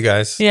joking. Love you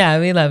guys. Yeah,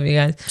 we love you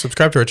guys.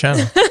 Subscribe to our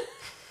channel.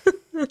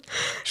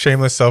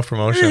 Shameless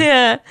self-promotion.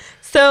 Yeah.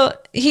 So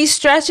he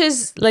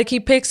stretches, like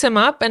he picks him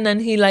up and then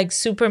he like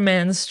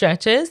Superman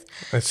stretches.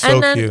 It's so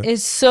cute.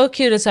 It's so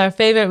cute. It's our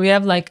favorite. We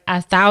have like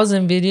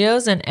 1,000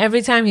 videos, and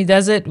every time he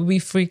does it, we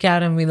freak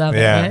out and we love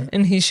it. Right?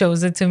 And he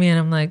shows it to me and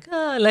I'm like,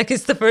 oh, like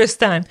it's the first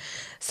time.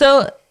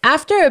 So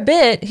after a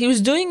bit, he was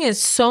doing it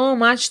so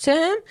much to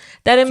him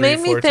that it made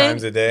me think. 3-4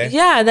 times a day.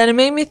 Yeah, that it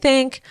made me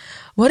think,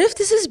 what if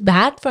this is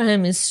bad for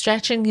him, is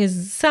stretching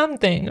his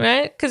something,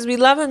 right? Because we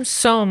love him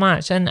so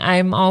much. And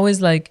I'm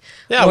always like,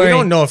 yeah, worried. We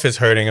don't know if it's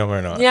hurting him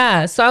or not.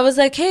 Yeah. So I was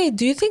like, hey,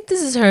 do you think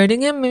this is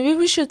hurting him? Maybe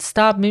we should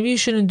stop. Maybe you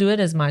shouldn't do it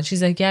as much.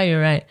 He's like, yeah,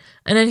 you're right.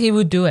 And then he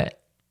would do it.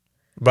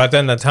 But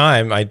then the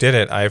time I did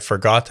it, I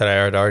forgot that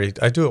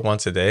I do it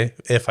once a day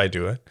if I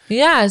do it.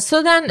 Yeah.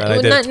 So then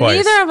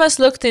neither of us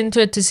looked into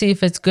it to see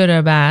if it's good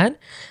or bad.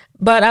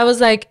 But I was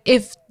like,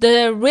 if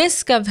the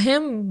risk of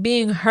him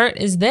being hurt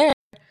is there,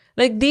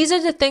 like these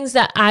are the things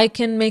that I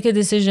can make a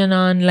decision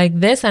on like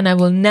this, and I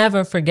will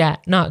never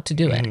forget not to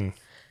do it.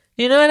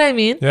 You know what I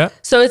mean? Yeah.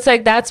 So it's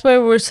like, that's where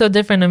we're so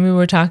different. And we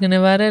were talking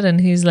about it and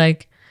he's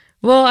like,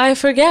 well, I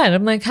forget.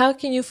 I'm like, how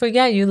can you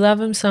forget? You love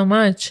him so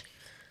much.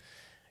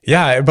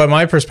 Yeah, but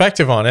my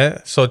perspective on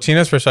it, so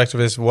Tina's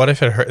perspective is, what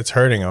if it's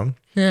hurting him?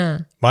 Yeah.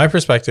 My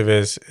perspective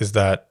is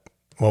that,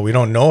 well, we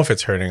don't know if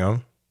it's hurting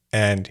him,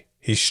 and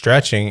he's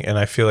stretching, and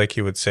I feel like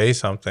he would say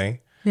something.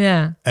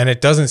 Yeah. And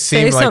it doesn't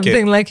seem like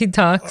something like he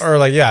talks. Or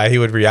like, yeah, he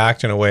would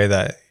react in a way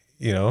that,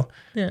 you know,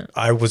 yeah.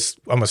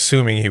 I'm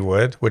assuming he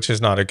would, which is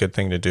not a good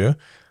thing to do.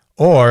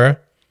 Or,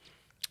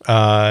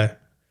 what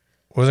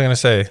was I going to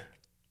say?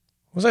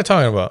 What was I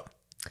talking about?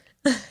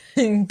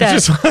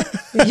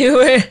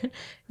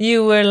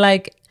 You were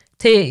like,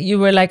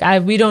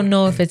 we don't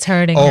know if it's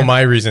hurting him. My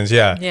reasons.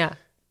 Yeah. Yeah.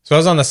 So I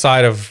was on the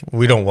side of,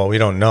 we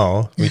don't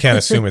know. We can't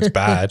assume it's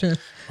bad.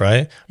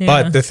 Right. Yeah.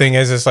 But the thing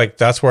is, it's like,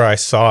 that's where I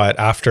saw it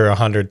after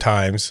 100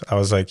 times. I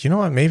was like, you know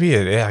what? Maybe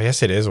I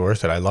guess it is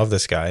worth it. I love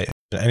this guy.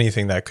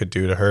 Anything that could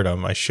do to hurt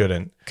him, I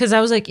shouldn't. Because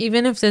I was like,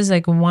 even if there's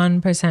like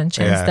 1%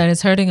 chance that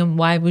it's hurting him,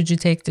 why would you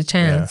take the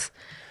chance?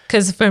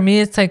 Because for me,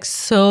 it's like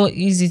so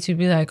easy to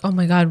be like, oh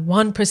my God,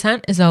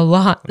 1% is a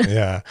lot.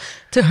 Yeah.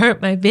 To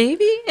hurt my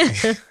baby.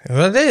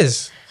 Well, it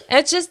is.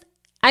 It's just,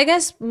 I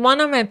guess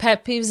one of my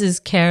pet peeves is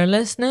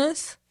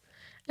carelessness.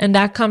 And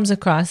that comes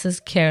across as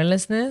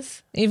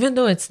carelessness, even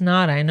though it's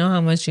not. I know how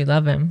much you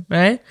love him,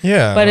 right?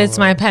 Yeah. But it's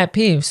my pet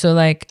peeve. So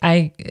like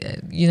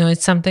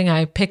it's something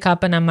I pick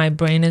up and my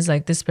brain is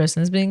like, this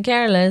person's being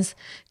careless.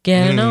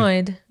 Get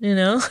annoyed, you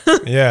know?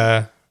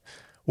 Yeah.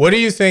 What do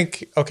you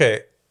think?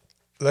 Okay.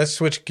 let's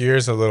switch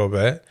gears a little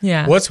bit.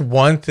 Yeah. What's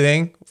one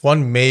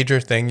major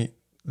thing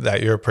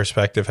that your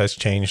perspective has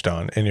changed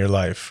on in your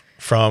life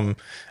from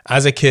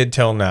as a kid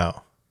till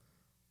now?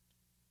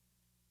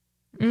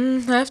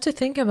 I have to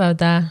think about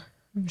that.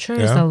 I'm sure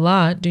there's Yeah. a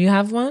lot. Do you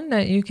have one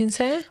that you can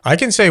say? I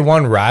can say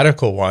one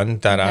radical one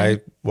that Okay. I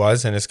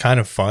was, and it's kind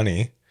of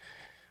funny.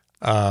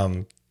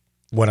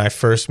 When I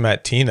first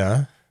met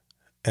Tina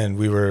and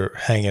we were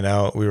hanging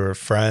out, we were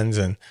friends.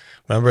 And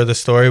remember the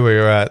story where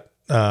you were at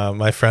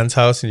my friend's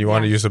house and you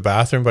wanted to use the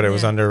bathroom, but it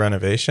was Yeah. under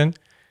renovation.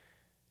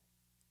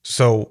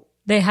 So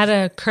They had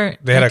a curtain.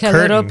 They had like a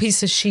little curtain.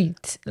 piece of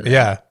sheet.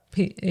 yeah.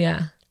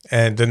 Yeah.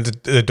 And then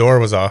the door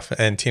was off,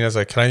 and Tina's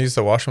like, "Can I use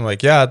the washroom?" I'm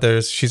like, "Yeah."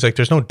 She's like,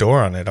 "There's no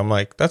door on it." I'm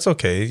like, "That's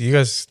okay. You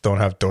guys don't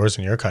have doors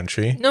in your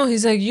country. No,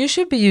 he's like, you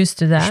should be used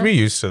to You that. should be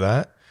used to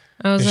that."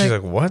 I was And she's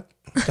like, like, "What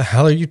the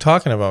hell are you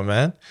talking about,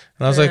 man?"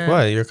 And I was like,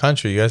 "What? Your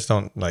country? You guys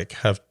don't like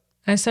have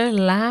I started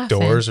laughing.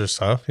 doors or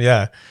stuff?"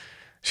 Yeah.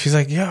 She's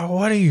like, "Yeah,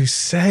 what are you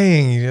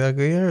saying? You're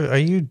like, are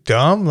you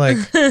dumb? Like,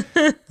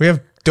 we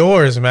have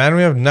doors, man.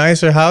 We have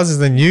nicer houses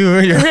than you."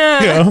 You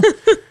know?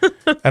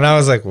 And I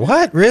was like,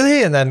 "What?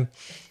 Really?" And then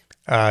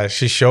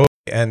she showed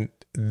me, and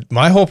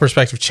my whole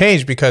perspective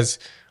changed because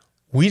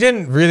we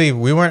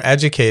weren't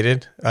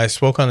educated. I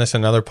spoke on this in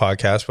another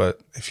podcast, but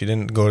if you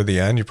didn't go to the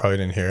end, you probably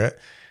didn't hear it.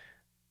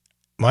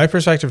 My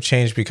perspective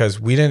changed because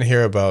we didn't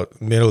hear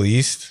about Middle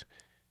East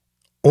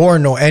or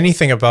know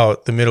anything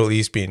about the Middle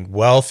East being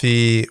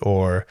wealthy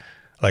or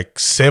like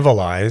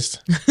civilized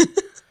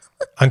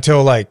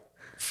until like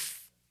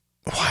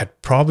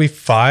probably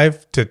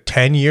 5 to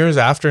 10 years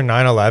after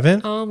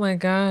 9/11. Oh my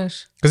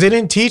gosh. Because they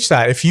didn't teach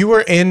that. If you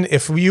were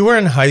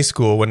in high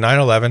school when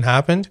 9/11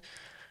 happened,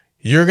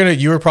 you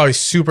were probably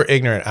super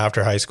ignorant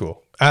after high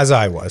school, as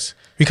I was,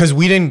 because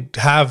we didn't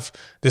have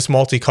this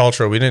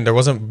multicultural. There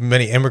wasn't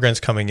many immigrants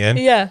coming in.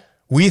 Yeah.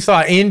 We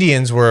thought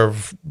Indians were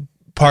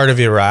part of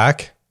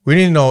Iraq. We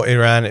didn't know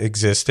Iran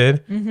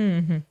existed.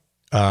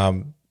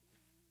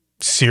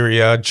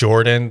 Syria,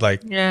 Jordan,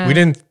 Yeah. we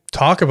didn't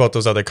talk about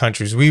those other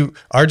countries.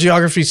 Our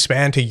geography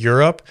spanned to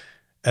Europe,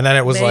 and then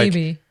it was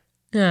Maybe.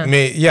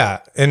 Yeah.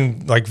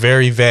 and like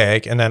very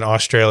vague, and then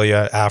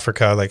Australia,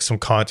 Africa, like some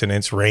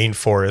continents,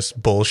 rainforest,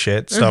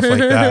 bullshit, stuff like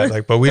that.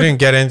 Like, but we didn't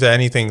get into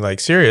anything like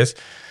serious.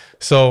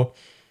 So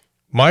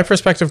my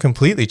perspective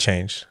completely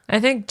changed. I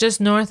think just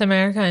North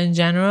America in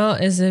general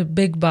is a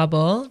big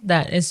bubble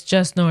that is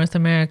just North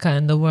America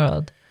in the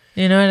world.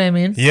 You know what I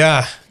mean?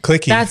 Yeah,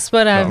 clicky. That's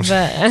what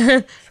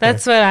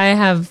that's what I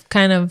have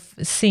kind of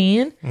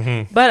seen.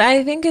 But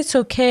I think it's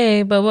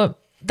okay. But what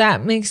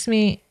that makes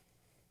me,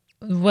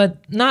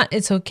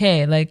 it's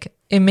okay. Like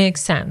it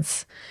makes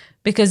sense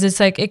because it's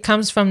like, it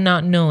comes from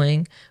not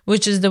knowing,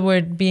 which is the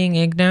word being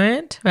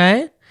ignorant,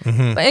 right?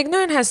 But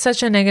ignorant has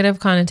such a negative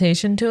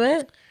connotation to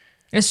it.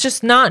 It's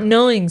just not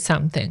knowing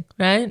something,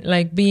 right?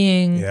 Like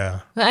being,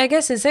 Yeah. well, I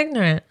guess it's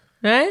ignorant,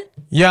 right?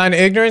 Yeah, and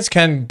ignorance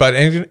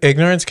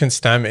can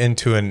stem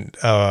into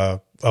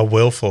a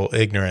willful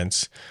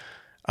ignorance.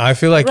 I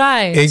feel like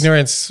Right.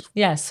 ignorance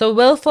Yeah. So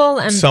willful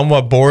and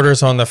somewhat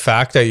borders on the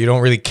fact that you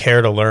don't really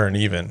care to learn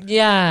even.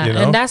 yeah, You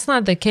know? and that's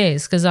not the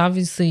case because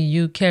obviously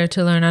you care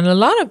to learn, and a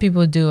lot of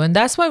people do, and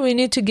that's why we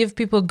need to give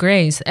people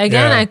grace.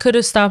 Again, Yeah. I could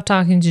have stopped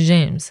talking to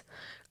James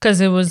because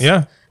it was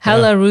Yeah.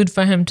 hella rude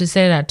for him to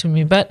say that to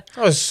me, but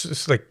Oh,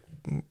 it's like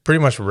pretty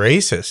much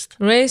racist.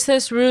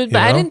 racist, rude. But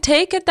You I know? didn't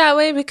take it that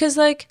way because,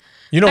 like,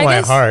 You know I my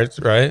guess- heart,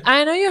 right?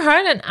 I know your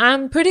heart, and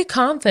I'm pretty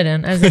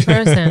confident as a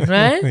person,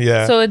 right?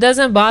 Yeah. So it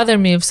doesn't bother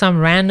me if some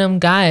random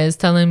guy is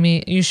telling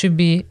me you should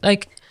be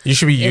like. You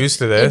should be used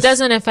to this. It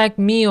doesn't affect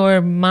me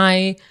or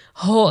my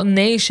whole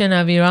nation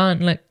of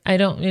Iran. Like, I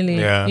don't really,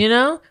 Yeah. you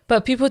know?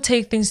 But people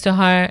take things to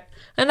heart,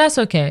 and that's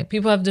okay.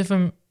 People have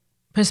different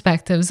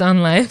perspectives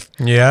on life.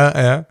 Yeah,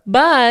 yeah.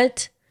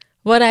 But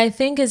what I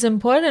think is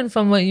important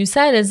from what you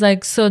said is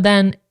like, so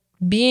then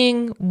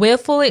being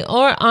willfully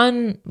or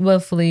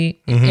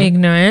unwillfully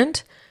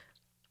ignorant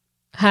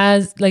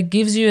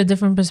gives you a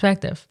different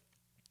perspective.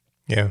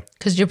 Yeah.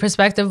 Because your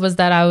perspective was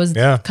that I was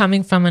Yeah.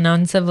 coming from an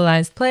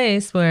uncivilized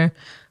place where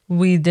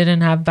we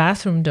didn't have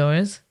bathroom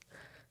doors,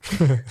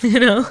 you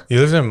know, You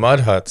lived in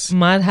mud huts.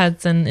 mud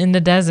huts and in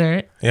the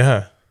desert,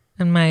 Yeah.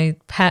 and my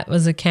pet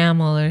was a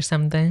camel or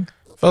something.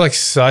 Felt like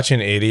such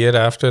an idiot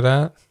after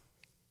that.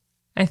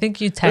 I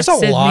think you There's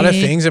texted a lot of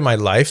me. things in my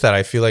life that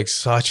I feel like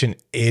such an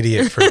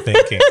idiot for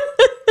thinking.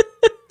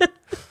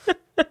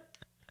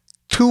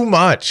 Too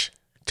much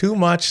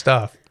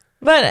stuff.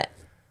 But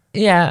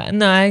yeah,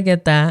 no, I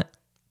get that.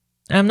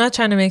 I'm not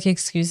trying to make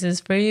excuses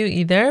for you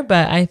either,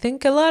 but I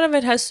think a lot of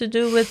it has to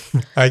do with,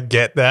 I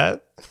get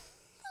that.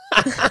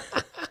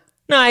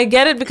 no, I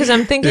get it because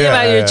I'm thinking Yeah,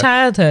 about your yeah.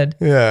 childhood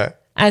Yeah.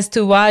 as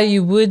to why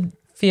you would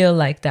feel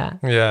like that.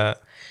 Yeah.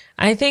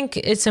 I think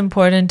it's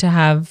important to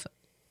have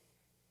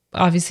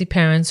obviously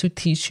parents who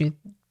teach you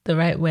the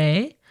right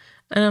way.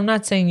 And I'm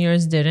not saying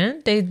yours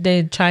didn't.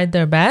 They tried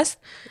their best.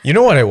 You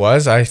know what it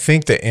was? I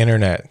think the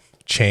internet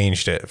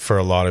changed it for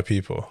a lot of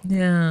people.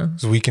 Yeah.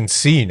 So we can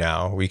see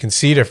now. We can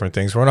see different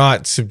things. We're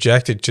not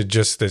subjected to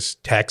just this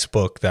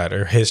textbook that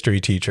a history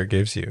teacher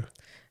gives you,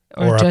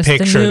 or a just the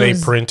picture they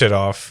news. printed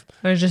off,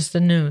 Or just the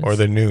news. or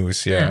the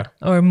news. Yeah,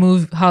 Or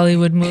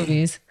Hollywood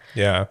movies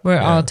yeah. where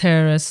yeah. all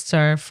terrorists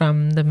are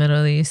from the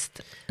Middle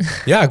East.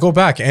 Yeah, go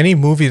back. Any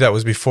movie that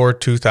was before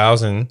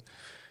 2000,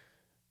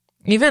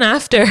 Even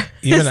after.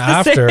 even it's the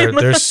after, same.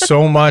 there's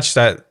so much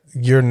that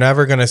you're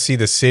never going to see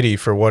the city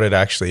for what it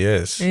actually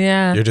is.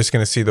 Yeah. You're just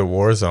going to see the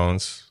war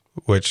zones,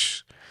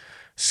 which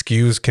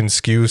can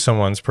skew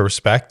someone's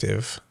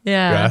perspective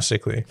Yeah.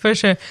 drastically. For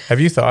sure. Have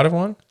you thought of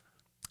one?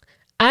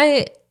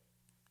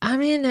 I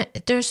mean,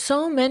 there's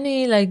so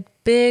many like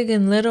big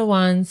and little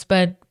ones,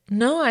 but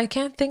no, I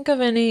can't think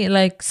of any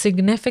like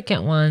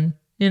significant one,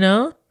 you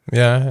know?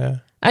 Yeah, yeah.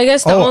 I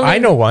guess I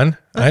know one.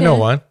 I know Okay.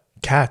 one.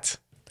 Cats.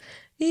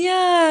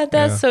 Yeah,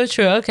 that's so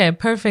true. Okay,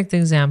 perfect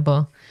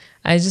example.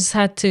 I just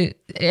had to,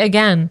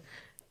 again,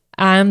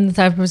 I'm the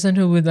type of person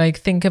who would like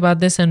think about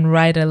this and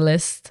write a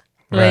list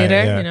Right,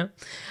 later, yeah. you know?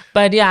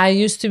 But yeah, I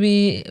used to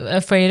be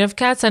afraid of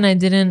cats and I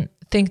didn't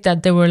think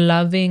that they were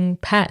loving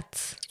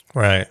pets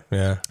Right.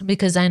 Yeah.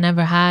 because I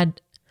never had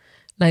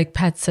like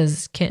pets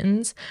as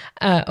kittens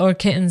or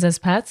kittens as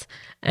pets.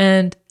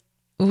 And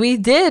we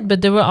did,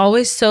 but they were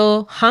always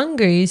so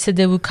hungry. So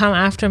they would come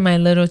after my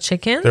little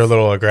chickens. They're a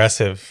little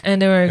aggressive.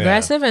 And they were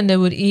aggressive and they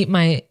would eat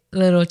my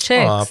little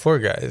chicks. Aw, poor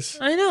guys.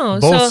 I know.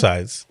 Both so,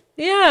 sides.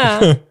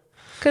 Yeah.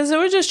 Because they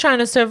were just trying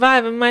to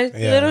survive. And my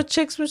Yeah. little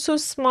chicks were so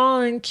small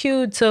and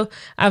cute. So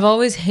I've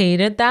always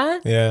hated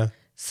that. Yeah.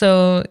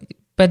 So,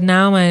 but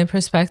now my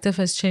perspective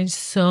has changed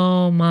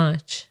so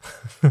much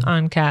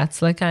on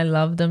cats. Like I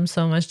love them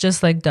so much,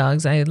 just like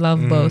dogs. I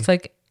love both.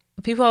 Like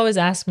people always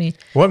ask me,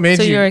 What made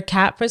so you? you're a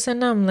cat person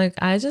now? I'm like,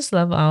 I just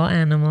love all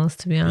animals,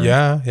 to be honest.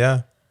 Yeah.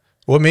 Yeah.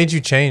 What made you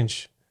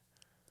change?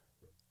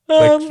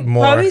 Like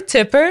more Probably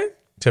Tipper.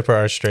 Tipper,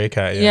 our stray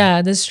cat. Yeah.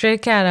 Yeah, the stray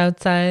cat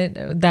outside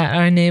that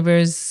our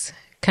neighbors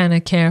kind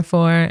of care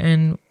for,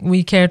 and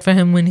we cared for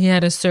him when he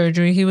had a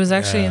surgery. He was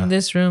actually Yeah. in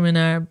this room in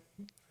our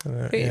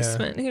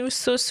basement. He was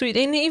so sweet.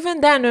 And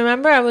even then,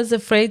 remember, I was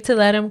afraid to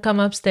let him come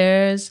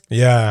upstairs.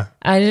 Yeah.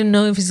 I didn't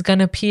know if he's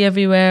gonna pee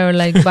everywhere or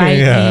like bite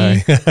Yeah,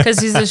 me because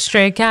he's a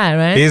stray cat,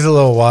 right? He's a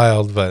little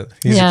wild, but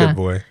he's a Yeah. good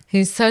boy.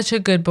 He's such a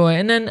good boy.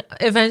 And then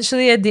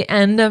eventually at the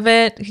end of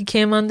it, he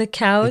came on the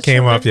couch. He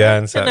came up, remember? yeah,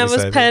 and sat I was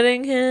beside you.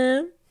 petting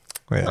him.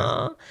 Yeah.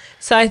 Aw.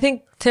 So I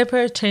think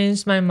Tipper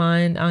changed my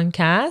mind on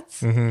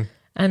cats. Mm-hmm.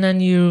 And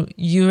then you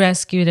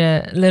rescued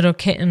a little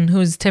kitten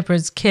who's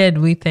Tipper's kid,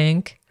 we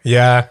think.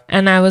 Yeah.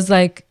 And I was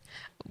like,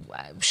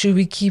 should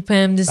we keep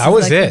him? This That is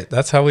was like it.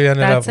 That's how we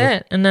ended That's up with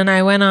it. And then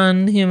I went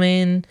on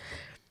Humane.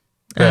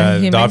 the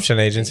Humane- adoption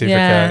agency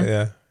Yeah. for cat.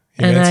 Yeah.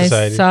 Humane and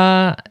Society. I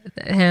saw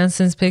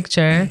Hanson's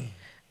picture,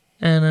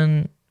 and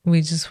then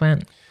we just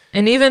went.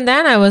 And even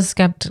then, I was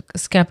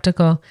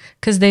skeptical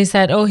because they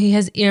said, "Oh, he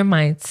has ear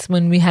mites,"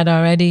 when we had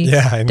already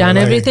Yeah, I know, done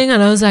like- everything.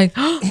 And I was like,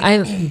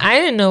 I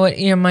didn't know what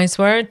ear mites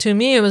were. To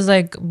me, it was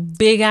like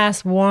big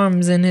ass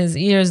worms in his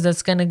ears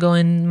that's gonna go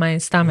in my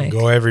stomach.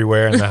 Go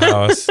everywhere in the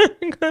house.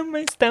 Go in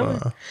my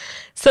stomach.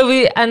 So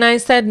I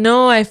said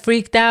no. I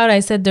freaked out. I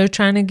said they're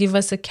trying to give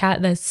us a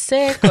cat that's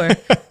sick or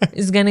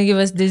is gonna give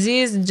us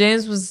disease. And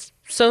James was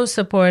so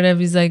supportive.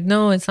 He's like,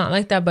 no, it's not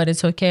like that, but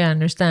it's okay. I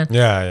understand.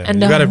 Yeah, yeah. And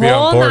You the gotta be on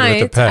whole board with the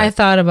night, pet. I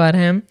thought about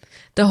him.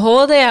 The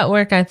whole day at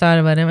work, I thought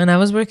about him, and I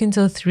was working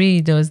till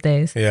 3 those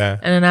days. Yeah.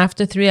 And then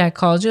after 3, I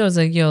called you. I was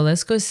like, yo,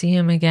 let's go see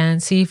him again,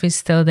 see if he's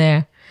still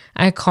there.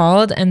 I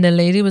called, and the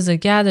lady was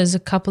like, yeah, there's a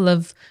couple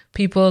of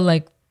people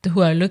like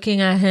who are looking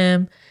at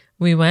him.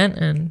 We went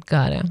and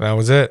got him. That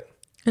was it.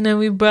 And then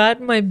we brought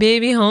my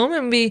baby home,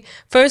 and we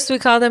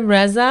called him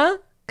Reza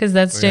because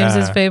that's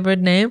James's Yeah. favorite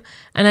name.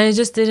 And I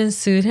just didn't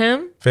suit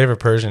him. Favorite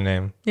Persian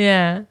name.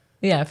 Yeah.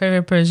 Yeah,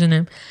 favorite Persian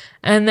name.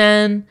 And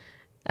then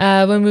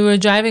when we were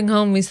driving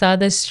home, we saw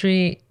the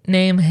street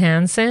name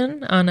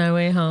Hanson on our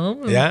way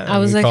home. Yeah, I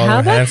was we like, called how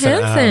him about Hanson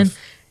Hanson? Ave.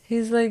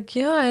 He's like,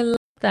 yo, I love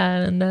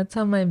that. And that's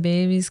how my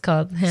baby's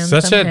called,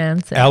 Handsome Such an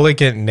Hanson.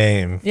 elegant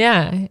name.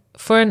 Yeah,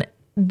 for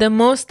the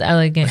most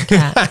elegant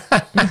cat.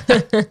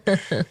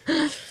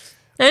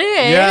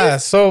 Anyway. Yeah.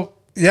 So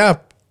yeah,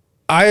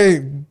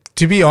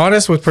 to be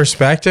honest, with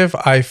perspective,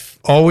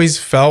 always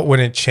felt when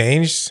it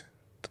changed.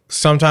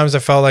 Sometimes I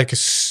felt like a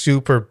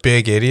super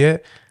big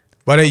idiot,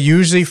 but it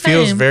usually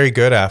feels Same. very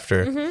good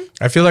after.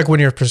 I feel like when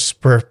your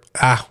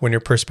when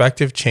your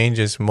perspective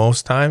changes,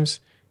 most times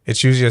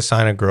it's usually a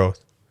sign of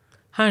growth.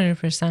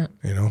 100%.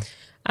 You know.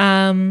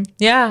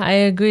 Yeah, I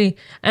agree.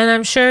 And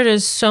I'm sure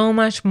there's so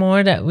much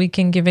more that we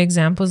can give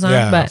examples on,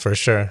 Yeah, but for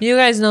sure. you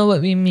guys know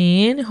what we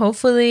mean.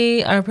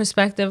 Hopefully our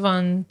perspective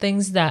on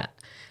things that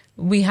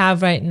we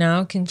have right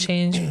now can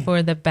change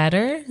for the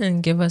better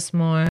and give us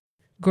more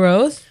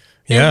growth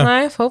Yeah. in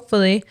life.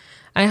 Hopefully.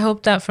 I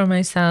hope that for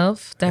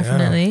myself,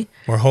 definitely.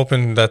 We're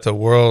hoping that the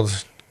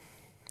world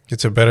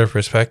gets a better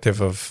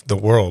perspective of the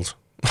world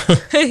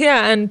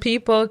Yeah, and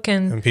people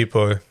can and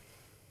people.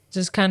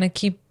 just kind of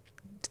keep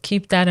just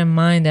keep that in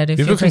mind, that if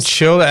People can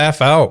chill the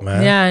F out,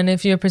 man. yeah, and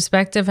if your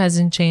perspective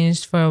hasn't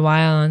changed for a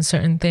while on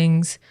certain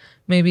things,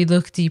 maybe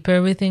look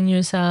deeper within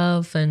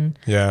yourself and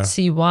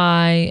see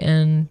why,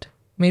 and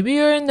maybe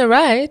you're in the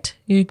right.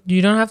 You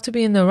don't have to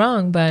be in the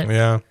wrong,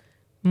 but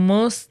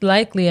most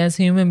likely as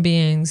human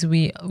beings,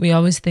 we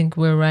always think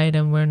we're right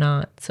and we're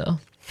not. So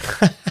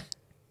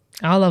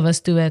all of us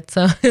do it,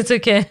 so it's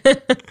okay.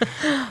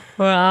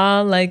 We're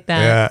all like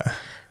that. Yeah.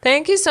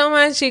 Thank you so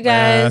much, you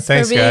guys,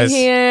 for being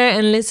here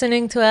and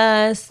listening to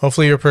us.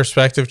 Hopefully your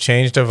perspective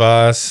changed of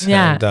us.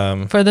 Yeah.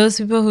 And, for those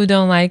people who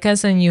don't like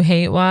us and you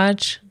hate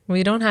watch,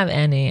 we don't have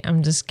any.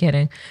 I'm just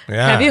kidding.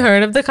 Yeah. Have you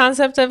heard of the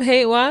concept of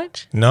hate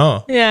watch?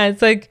 No. Yeah,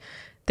 it's like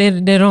they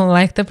don't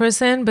like the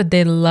person, but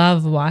they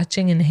love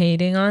watching and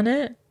hating on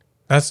it.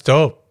 That's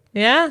dope.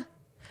 Yeah.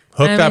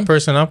 Hook that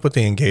person up with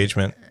the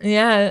engagement.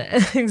 Yeah,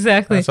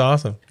 exactly. That's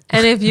awesome.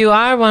 And if you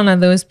are one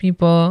of those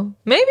people,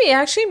 maybe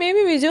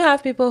we do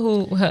have people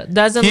who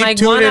doesn't Keep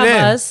like one of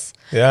in. us.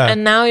 Yeah.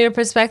 And now your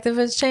perspective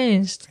has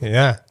changed.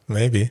 Yeah,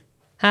 maybe.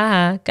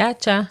 Haha,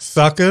 gotcha.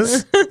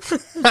 Suckers.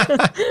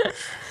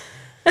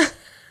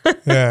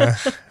 Yeah.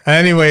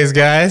 Anyways,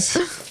 guys,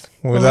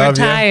 we love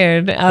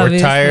tired, you.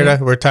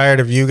 obviously. We're tired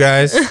of you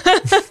guys. I'm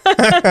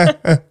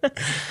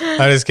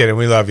just kidding.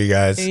 We love you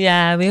guys.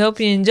 Yeah, we hope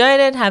you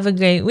enjoyed it. Have a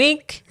great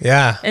week.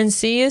 Yeah. And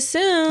see you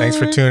soon. Thanks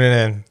for tuning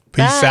in.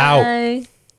 Peace out. Bye.